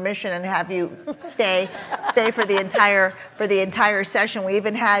maintain remission and have you stay for the entire session. We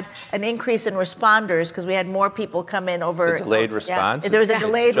even had an increase in responders because we had more people come in over. The delayed response. There was a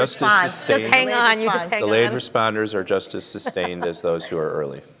delayed response. Just hang on. You just hang on. Delayed responders are just as sustained as those who are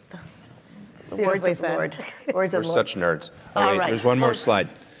early. The words of the Lord. Words of the We're Lord. such nerds. All Wait, right. there's one more slide.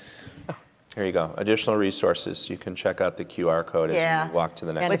 Here you go. Additional resources. You can check out the QR code as you walk to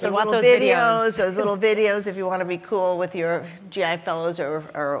the next With slide. the little videos, those little videos, if you want to be cool with your GI fellows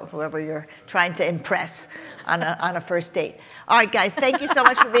or whoever you're trying to impress on a first date. All right, guys, thank you so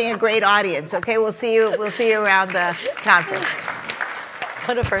much for being a great audience. Okay, we'll see you around the conference.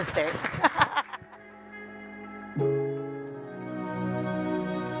 What a first date.